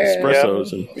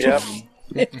espressos and. Yep.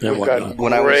 We've got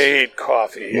great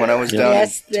coffee. When I was down in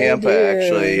Tampa,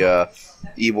 actually,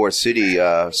 Ybor City,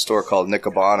 a store called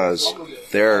Nicobana's,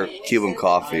 their Cuban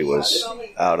coffee was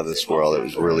out of this world. It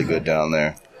was really good down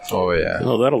there. Oh, yeah.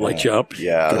 Oh, that'll light you up.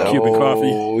 Yeah. The Cuban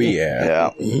coffee. Oh,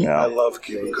 yeah. I love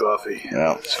Cuban coffee.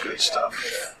 Yeah. It's good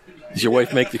stuff. Does your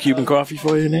wife make the Cuban coffee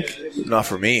for you, Nick? Not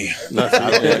for me. I don't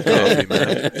drink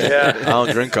coffee, man. Yeah. I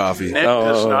don't drink coffee. Nick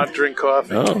does not drink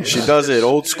coffee. Oh. She does it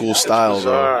old school style,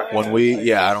 though.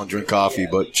 I don't drink coffee,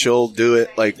 but she'll do it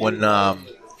like when...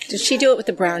 Does she do it with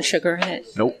the brown sugar in it?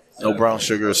 Nope. No brown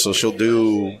sugar. So she'll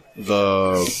do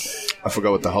I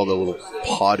forgot what the hell the little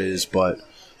pot is, but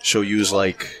she'll use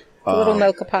like... The little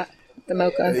mocha pot. The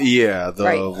mocha. Yeah,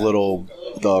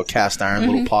 the cast iron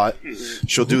little pot.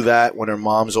 She'll do that when her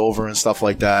mom's over and stuff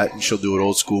like that, and she'll do it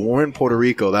old school. When we're in Puerto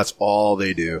Rico, that's all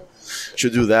they do.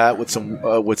 She'll do that with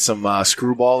some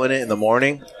screwball in it in the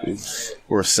morning.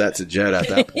 We're set to jet at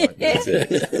that point. That's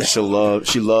it.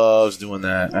 She loves doing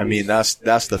that. I mean, that's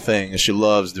the thing. She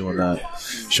loves doing that.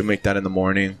 She'll make that in the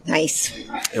morning. Nice.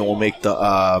 And we'll make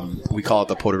we call it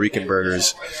the Puerto Rican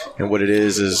burgers. And what it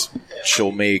is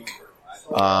she'll make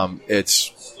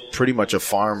it's pretty much a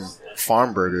farm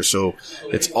burger. So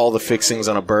it's all the fixings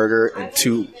on a burger and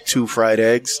two fried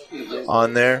eggs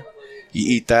on there.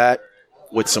 You eat that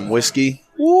with some whiskey.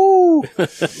 Woo!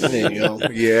 There you go.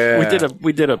 Yeah.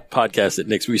 We did a podcast at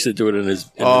Nick's. We used to do it in his.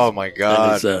 My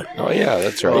God.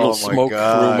 That's right. Little smoke room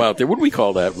out there. What do we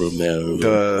call that room there?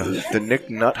 The Nick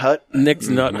Nut Hut. Nick's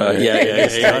Nut Hut.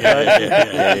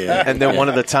 Yeah. And then one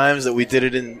of the times that we did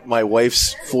it in my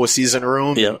wife's Four-Season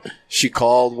room. Yeah. She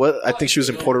called. I think she was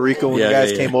in Puerto Rico when you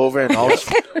guys came over, and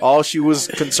all she was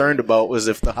concerned about was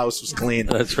if the house was clean.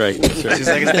 That's right. She's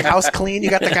like, "Is the house clean? You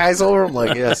got the guys over?" I'm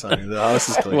like, "Yes, honey, the house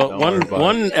is clean." Well,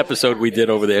 one episode episode we did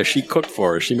over there, she cooked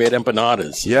for us. She made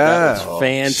empanadas. Yeah. That was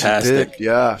fantastic. She did.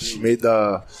 Yeah, she made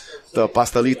the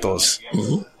pastelitos.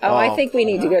 Oh, I think we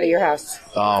need to go to your house.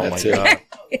 Oh, my God.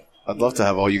 I'd love to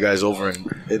have all you guys over,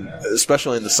 and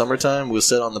especially in the summertime. We'll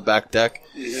sit on the back deck.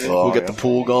 We'll get the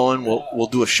pool going. We'll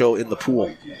do a show in the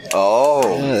pool.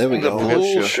 Oh, yeah, there we go. The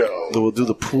pool show. We'll do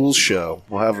the pool show.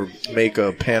 We'll have her make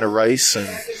a pan of rice and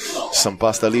some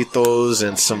pastelitos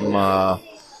and some.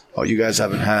 You guys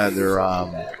haven't had their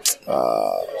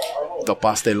the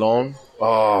pastelon.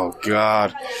 Oh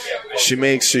God, she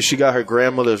got her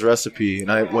grandmother's recipe,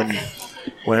 and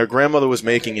when her grandmother was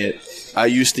making it, I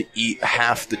used to eat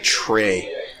half the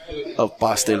tray of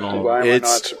pastelon. Why am I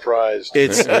not surprised?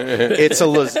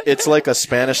 It's like a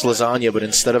Spanish lasagna, but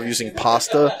instead of using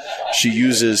pasta, she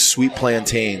uses sweet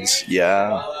plantains.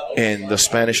 Yeah, and the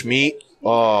Spanish meat.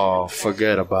 Oh,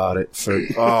 forget about it.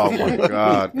 Oh my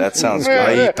God, that sounds good.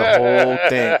 I eat the whole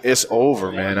thing. It's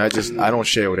over, man. I don't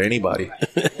share with anybody.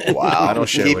 Wow, I don't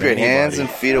share keep with your anybody. hands and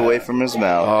feet away from his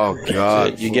mouth. Oh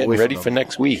God, You're getting ready for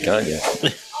next week, aren't you?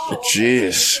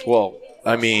 Jeez. Well,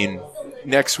 I mean,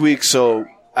 next week. So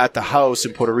at the house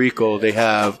in Puerto Rico, they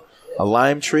have a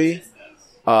lime tree,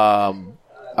 a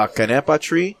canepa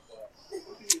tree,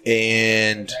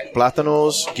 and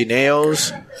plátanos,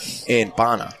 guineos, and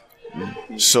pana.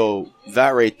 So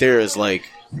that right there is like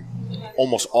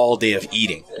almost all day of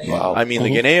eating. Wow. I mean, the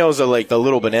guineos are like the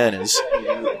little bananas.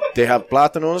 They have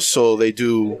plátanos, so they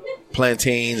do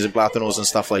plantains and plátanos and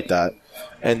stuff like that.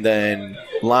 And then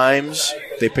limes,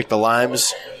 they pick the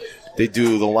limes. They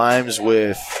do the limes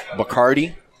with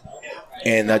Bacardi,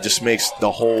 and that just makes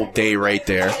the whole day right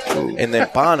there. And then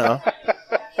pana,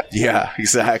 yeah,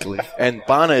 exactly. And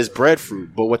pana is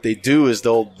breadfruit, but what they do is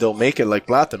they'll make it like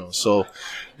plátano. So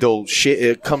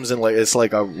it comes in like it's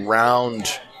like a round,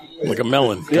 like a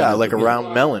melon. Yeah, like a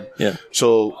round melon. Yeah.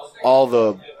 So all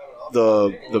the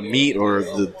meat or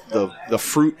the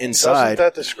fruit inside. Doesn't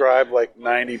that describe like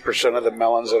 90% of the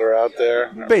melons that are out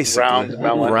there? Basically. Round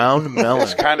melon. Round melon.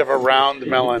 It's kind of a round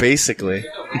melon. Basically.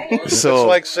 It's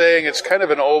like saying it's kind of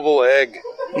an oval egg.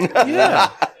 Yeah.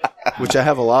 Which I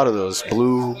have a lot of those.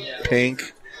 Blue,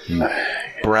 pink,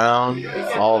 brown,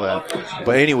 all that.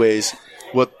 But anyways,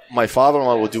 what my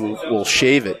father-in-law will do, will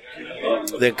shave it,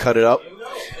 then cut it up.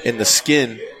 In the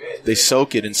skin, they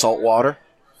soak it in salt water,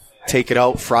 take it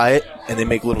out, fry it, and they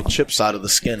make little chips out of the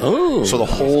skin. Ooh. So the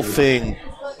whole thing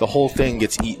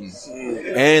gets eaten.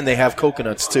 And they have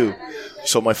coconuts too.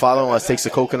 So my father-in-law takes the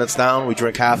coconuts down, we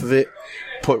drink half of it,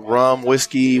 put rum,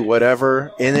 whiskey,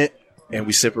 whatever in it, and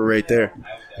we sip it right there.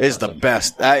 It's the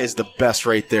best. That is the best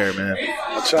right there, man.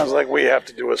 It sounds like we have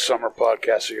to do a summer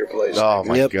podcast at your place. Oh,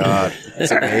 my God.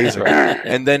 It's amazing.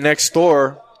 And then next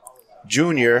door,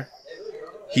 Junior,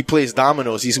 he plays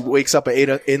dominoes. He wakes up at 8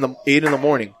 in the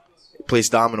morning. Plays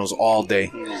dominoes all day.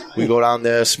 We go down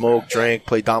there, smoke, drink,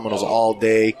 play dominoes all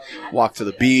day, walk to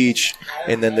the beach,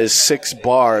 and then there's 6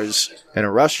 bars and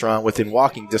a restaurant within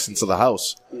walking distance of the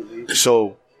house.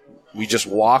 So we just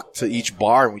walk to each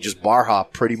bar and we just bar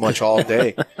hop pretty much all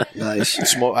day. Nice.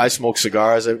 I smoke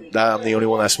cigars. I'm the only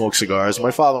one that smokes cigars.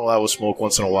 My father-in-law will smoke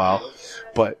once in a while,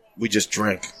 but we just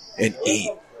drink and eat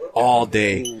all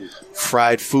day.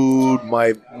 Fried food.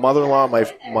 My mother-in-law,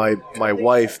 my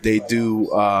wife, they do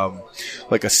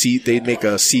they make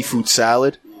a seafood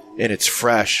salad, and it's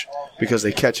fresh because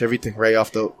they catch everything right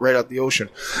out the ocean.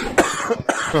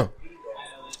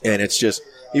 And it's just,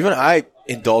 even I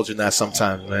indulge in that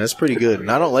sometimes, man. It's pretty good.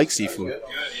 And I don't like seafood,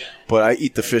 but I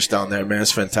eat the fish down there, man.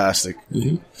 It's fantastic.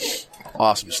 Mm-hmm.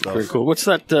 Awesome stuff. Very cool. What's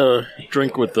that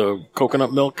drink with the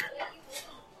coconut milk?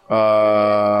 A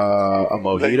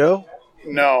mojito?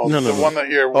 No, the one that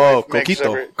your wife makes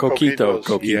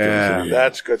Coquito. Yeah.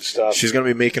 That's good stuff. She's going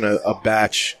to be making a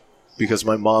batch because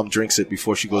my mom drinks it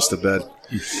before she goes to bed.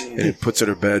 And it puts her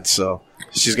to bed, so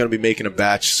she's going to be making a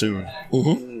batch soon.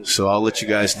 Mm-hmm. So I'll let you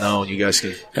guys know, and you guys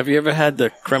can... Have you ever had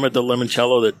the crema de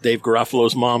limoncello that Dave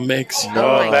Garofalo's mom makes?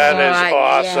 No, that is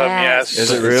awesome, yes. Is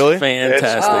it really? It's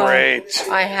fantastic. It's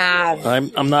great. I have.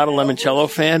 I'm not a limoncello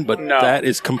fan, but that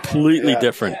is completely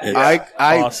different. It's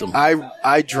awesome.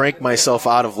 I drank myself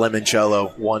out of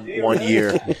limoncello one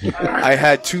year. I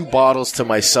had 2 bottles to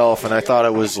myself, and I thought I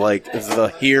was like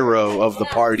the hero of the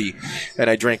party. And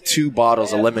I drank 2 bottles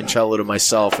of limoncello to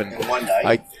myself, and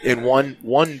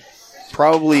one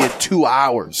probably in 2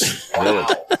 hours. Really?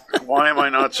 Why am I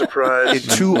not surprised?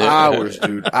 In 2 hours,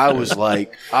 dude. I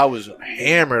was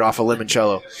hammered off of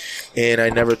limoncello, and I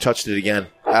never touched it again.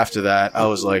 After that, I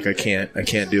was like, I can't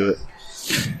do it.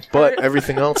 But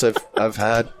everything else I've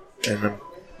had, and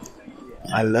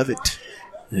I love it.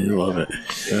 You love it.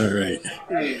 All right.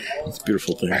 It's a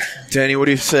beautiful thing. Danny, what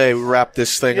do you say? We wrap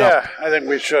this thing up. Yeah, I think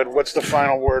we should. What's the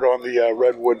final word on the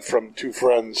Redwood from two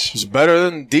friends? It's better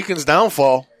than Deacon's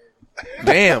Downfall.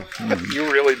 Damn.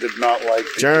 You really did not like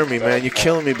Jeremy, man, you're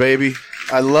killing me, baby.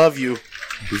 I love you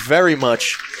very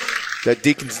much. That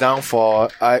Deacon's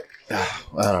Downfall, I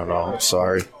don't know. I'm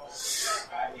sorry.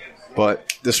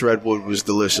 But this Redwood was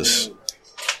delicious.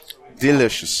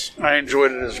 Delicious. I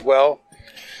enjoyed it as well.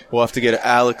 We'll have to get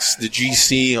Alex, the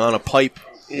GC, on a pipe.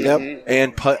 Yep.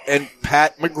 And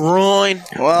Pat McGroin.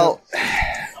 Well,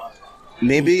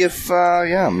 maybe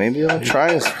maybe I'll try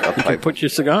a You can pipe. put your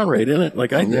cigar right in it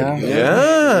like I did.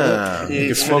 Yeah. You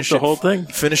can smoke the whole thing.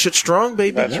 Finish it strong,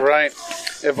 baby. That's right.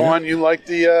 Yvonne, you like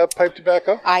the pipe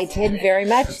tobacco? I did very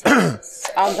much. It's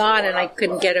all gone, and I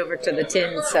couldn't get over to the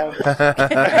tin, so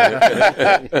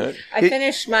I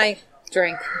finished my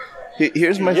drink.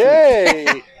 Here's my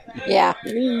Yay! Yeah.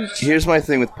 Here's my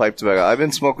thing with pipe tobacco. I've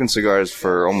been smoking cigars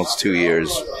for almost 2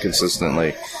 years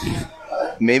consistently.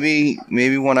 Maybe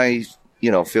when I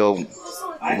feel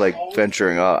like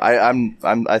venturing off,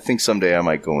 I think someday I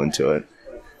might go into it.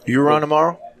 You around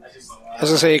tomorrow? I was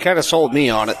going to say, you kind of sold me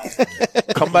on it.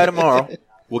 Come by tomorrow.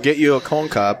 We'll get you a corn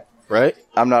cob, right?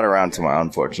 I'm not around tomorrow,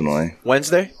 unfortunately.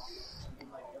 Wednesday?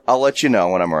 I'll let you know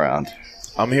when I'm around.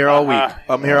 I'm here all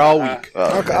week.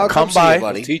 I'll Come see by. you,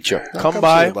 buddy. Teacher. Come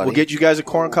by. see you, buddy. We'll get you guys a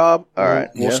corn cob. All right.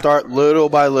 We'll start little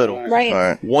by little. Right. All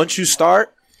right. Once you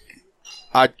start,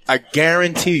 I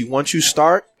guarantee you, once you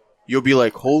start, you'll be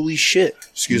like, holy shit.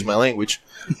 Excuse my language.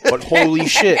 But holy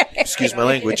shit. Excuse my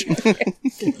language.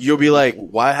 You'll be like,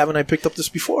 why haven't I picked up this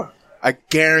before? I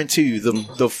guarantee you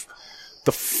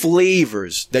the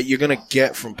flavors that you're going to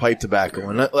get from pipe tobacco.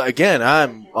 And again,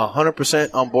 I'm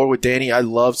 100% on board with Danny. I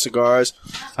love cigars.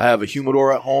 I have a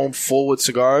humidor at home full with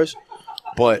cigars.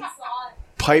 But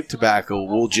pipe tobacco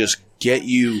will just get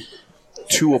you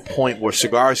to a point where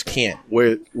cigars can't.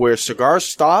 Where cigars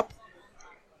stop,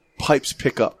 pipes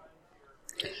pick up.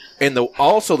 And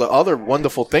also the other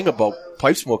wonderful thing about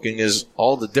pipe smoking is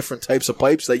all the different types of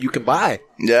pipes that you can buy.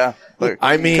 Yeah.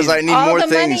 I mean, because I need All more the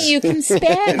things. money you can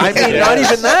spend. I mean, not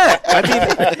even that. I mean,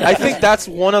 I think that's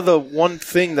one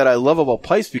thing that I love about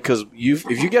pipes, because if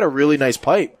you get a really nice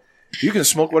pipe, you can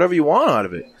smoke whatever you want out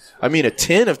of it. I mean, a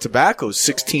tin of tobacco is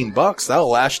 $16. That'll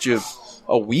last you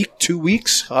a week, 2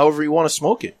 weeks, however you want to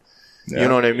smoke it. Yeah. You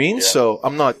know what I mean? Yeah. So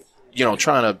I'm not,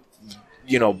 trying to,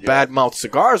 badmouth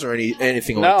cigars or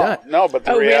anything like that. No, but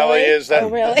the reality is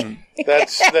that really?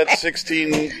 that's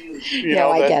 16. I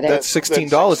get it. That's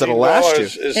 $16 that'll last you.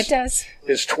 It does.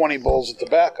 Is 20 bowls of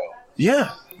tobacco.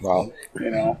 Yeah. Wow.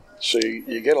 So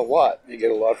you get a lot. You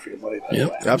get a lot for your money.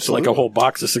 Yep. Absolutely. Like a whole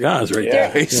box of cigars right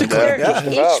there. Basically.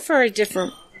 They're each for a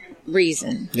different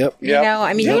reason. Yep. You know,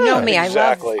 I mean, you know me.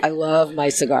 Exactly. I love my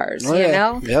cigars. Oh, you yeah.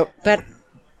 know. Yep. But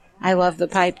I love the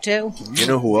pipe too. You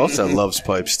know who else that loves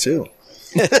pipes too?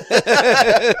 You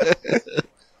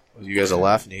guys are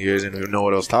laughing. You guys didn't even know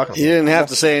what I was talking about. You didn't have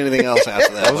to say anything else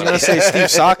after that. I was going to say Steve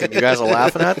Socken. You guys are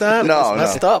laughing at that? No,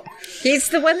 That's messed up. He's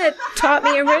the one that taught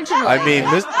me originally. I mean,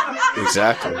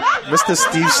 exactly. Mr.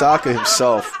 Steve Socken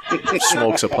himself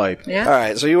smokes a pipe. Yeah. All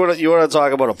right, so you want to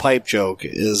talk about a pipe joke?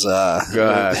 Is Go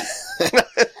ahead.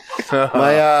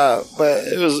 but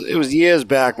it was years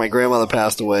back. My grandmother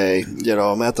passed away.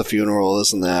 I'm at the funeral,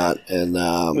 this and that, and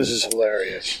This is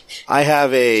hilarious. I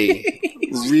have a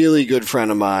really good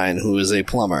friend of mine who is a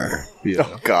plumber. Yeah.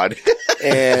 Oh, God.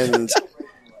 And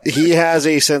he has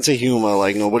a sense of humor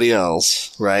like nobody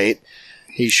else, right?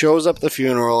 He shows up at the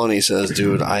funeral and he says,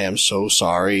 dude, I am so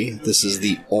sorry. This is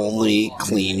the only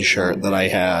clean shirt that I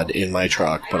had in my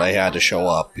truck, but I had to show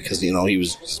up because, he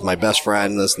was my best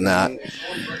friend, this and that.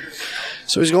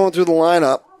 So he's going through the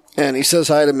lineup and he says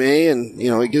hi to me and,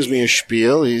 he gives me a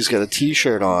spiel. He's got a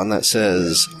t-shirt on that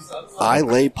says, I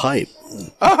lay pipe. And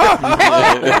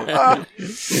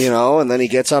then he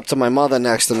gets up to my mother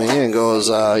next to me and goes,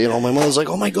 my mother's like,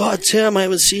 oh my God, Tim, I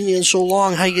haven't seen you in so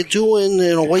long. How you doing?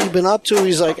 What you been up to?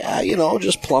 He's like,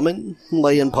 just plumbing,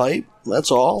 laying pipe.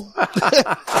 That's all.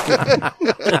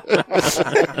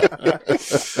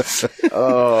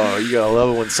 Oh, you gotta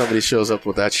love it when somebody shows up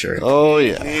with that shirt. Oh,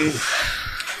 yeah.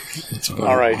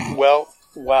 All right. Well,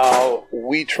 while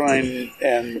we try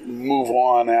and move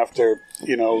on after,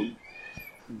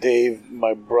 Dave,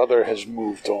 my brother, has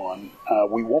moved on.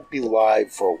 We won't be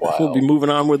live for a while. We'll be moving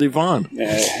on with Yvonne.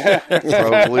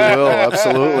 Probably will,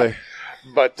 absolutely.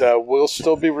 But we'll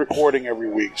still be recording every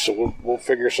week, so we'll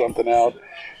figure something out,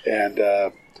 and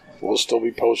we'll still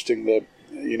be posting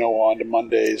on to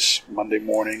Monday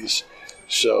mornings.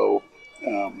 So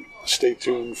stay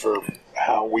tuned for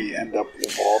how we end up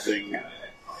evolving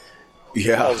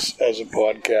as a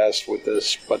podcast with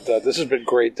this. But this has been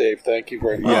great, Dave. Thank you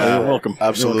very much. Yeah, you're welcome.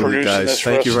 Absolutely, guys.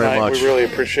 Thank you very much. We really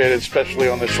appreciate it, especially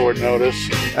on the short notice.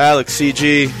 Alex,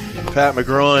 CG, Pat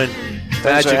McGroin,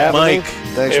 Magic Mike,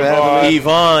 Thanks for having me.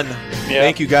 Yvonne.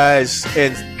 Thank you, guys.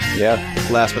 And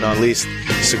last but not least,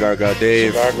 Cigar God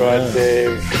Dave. Cigar God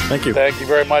Dave. Thank you. Thank you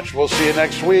very much. We'll see you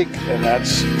next week. And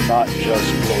that's not just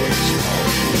blowing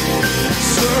smoke.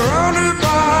 Surrounded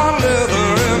by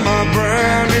leather in my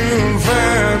brand new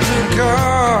fancy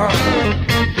car,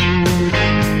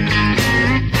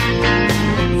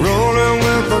 rolling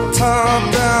with the top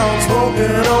down,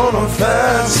 smoking on a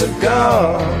fat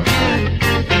cigar.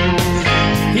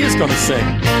 He is going to sing.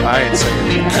 I ain't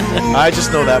singing. I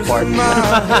just know that part.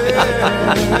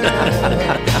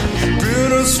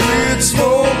 Bittersweet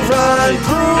smoke right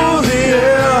through the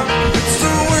air. It's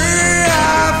the way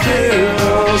I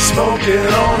feel,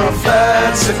 smoking on a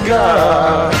fat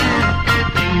cigar.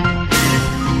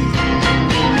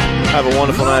 Have a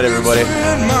wonderful night, everybody.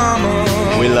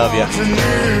 We love you.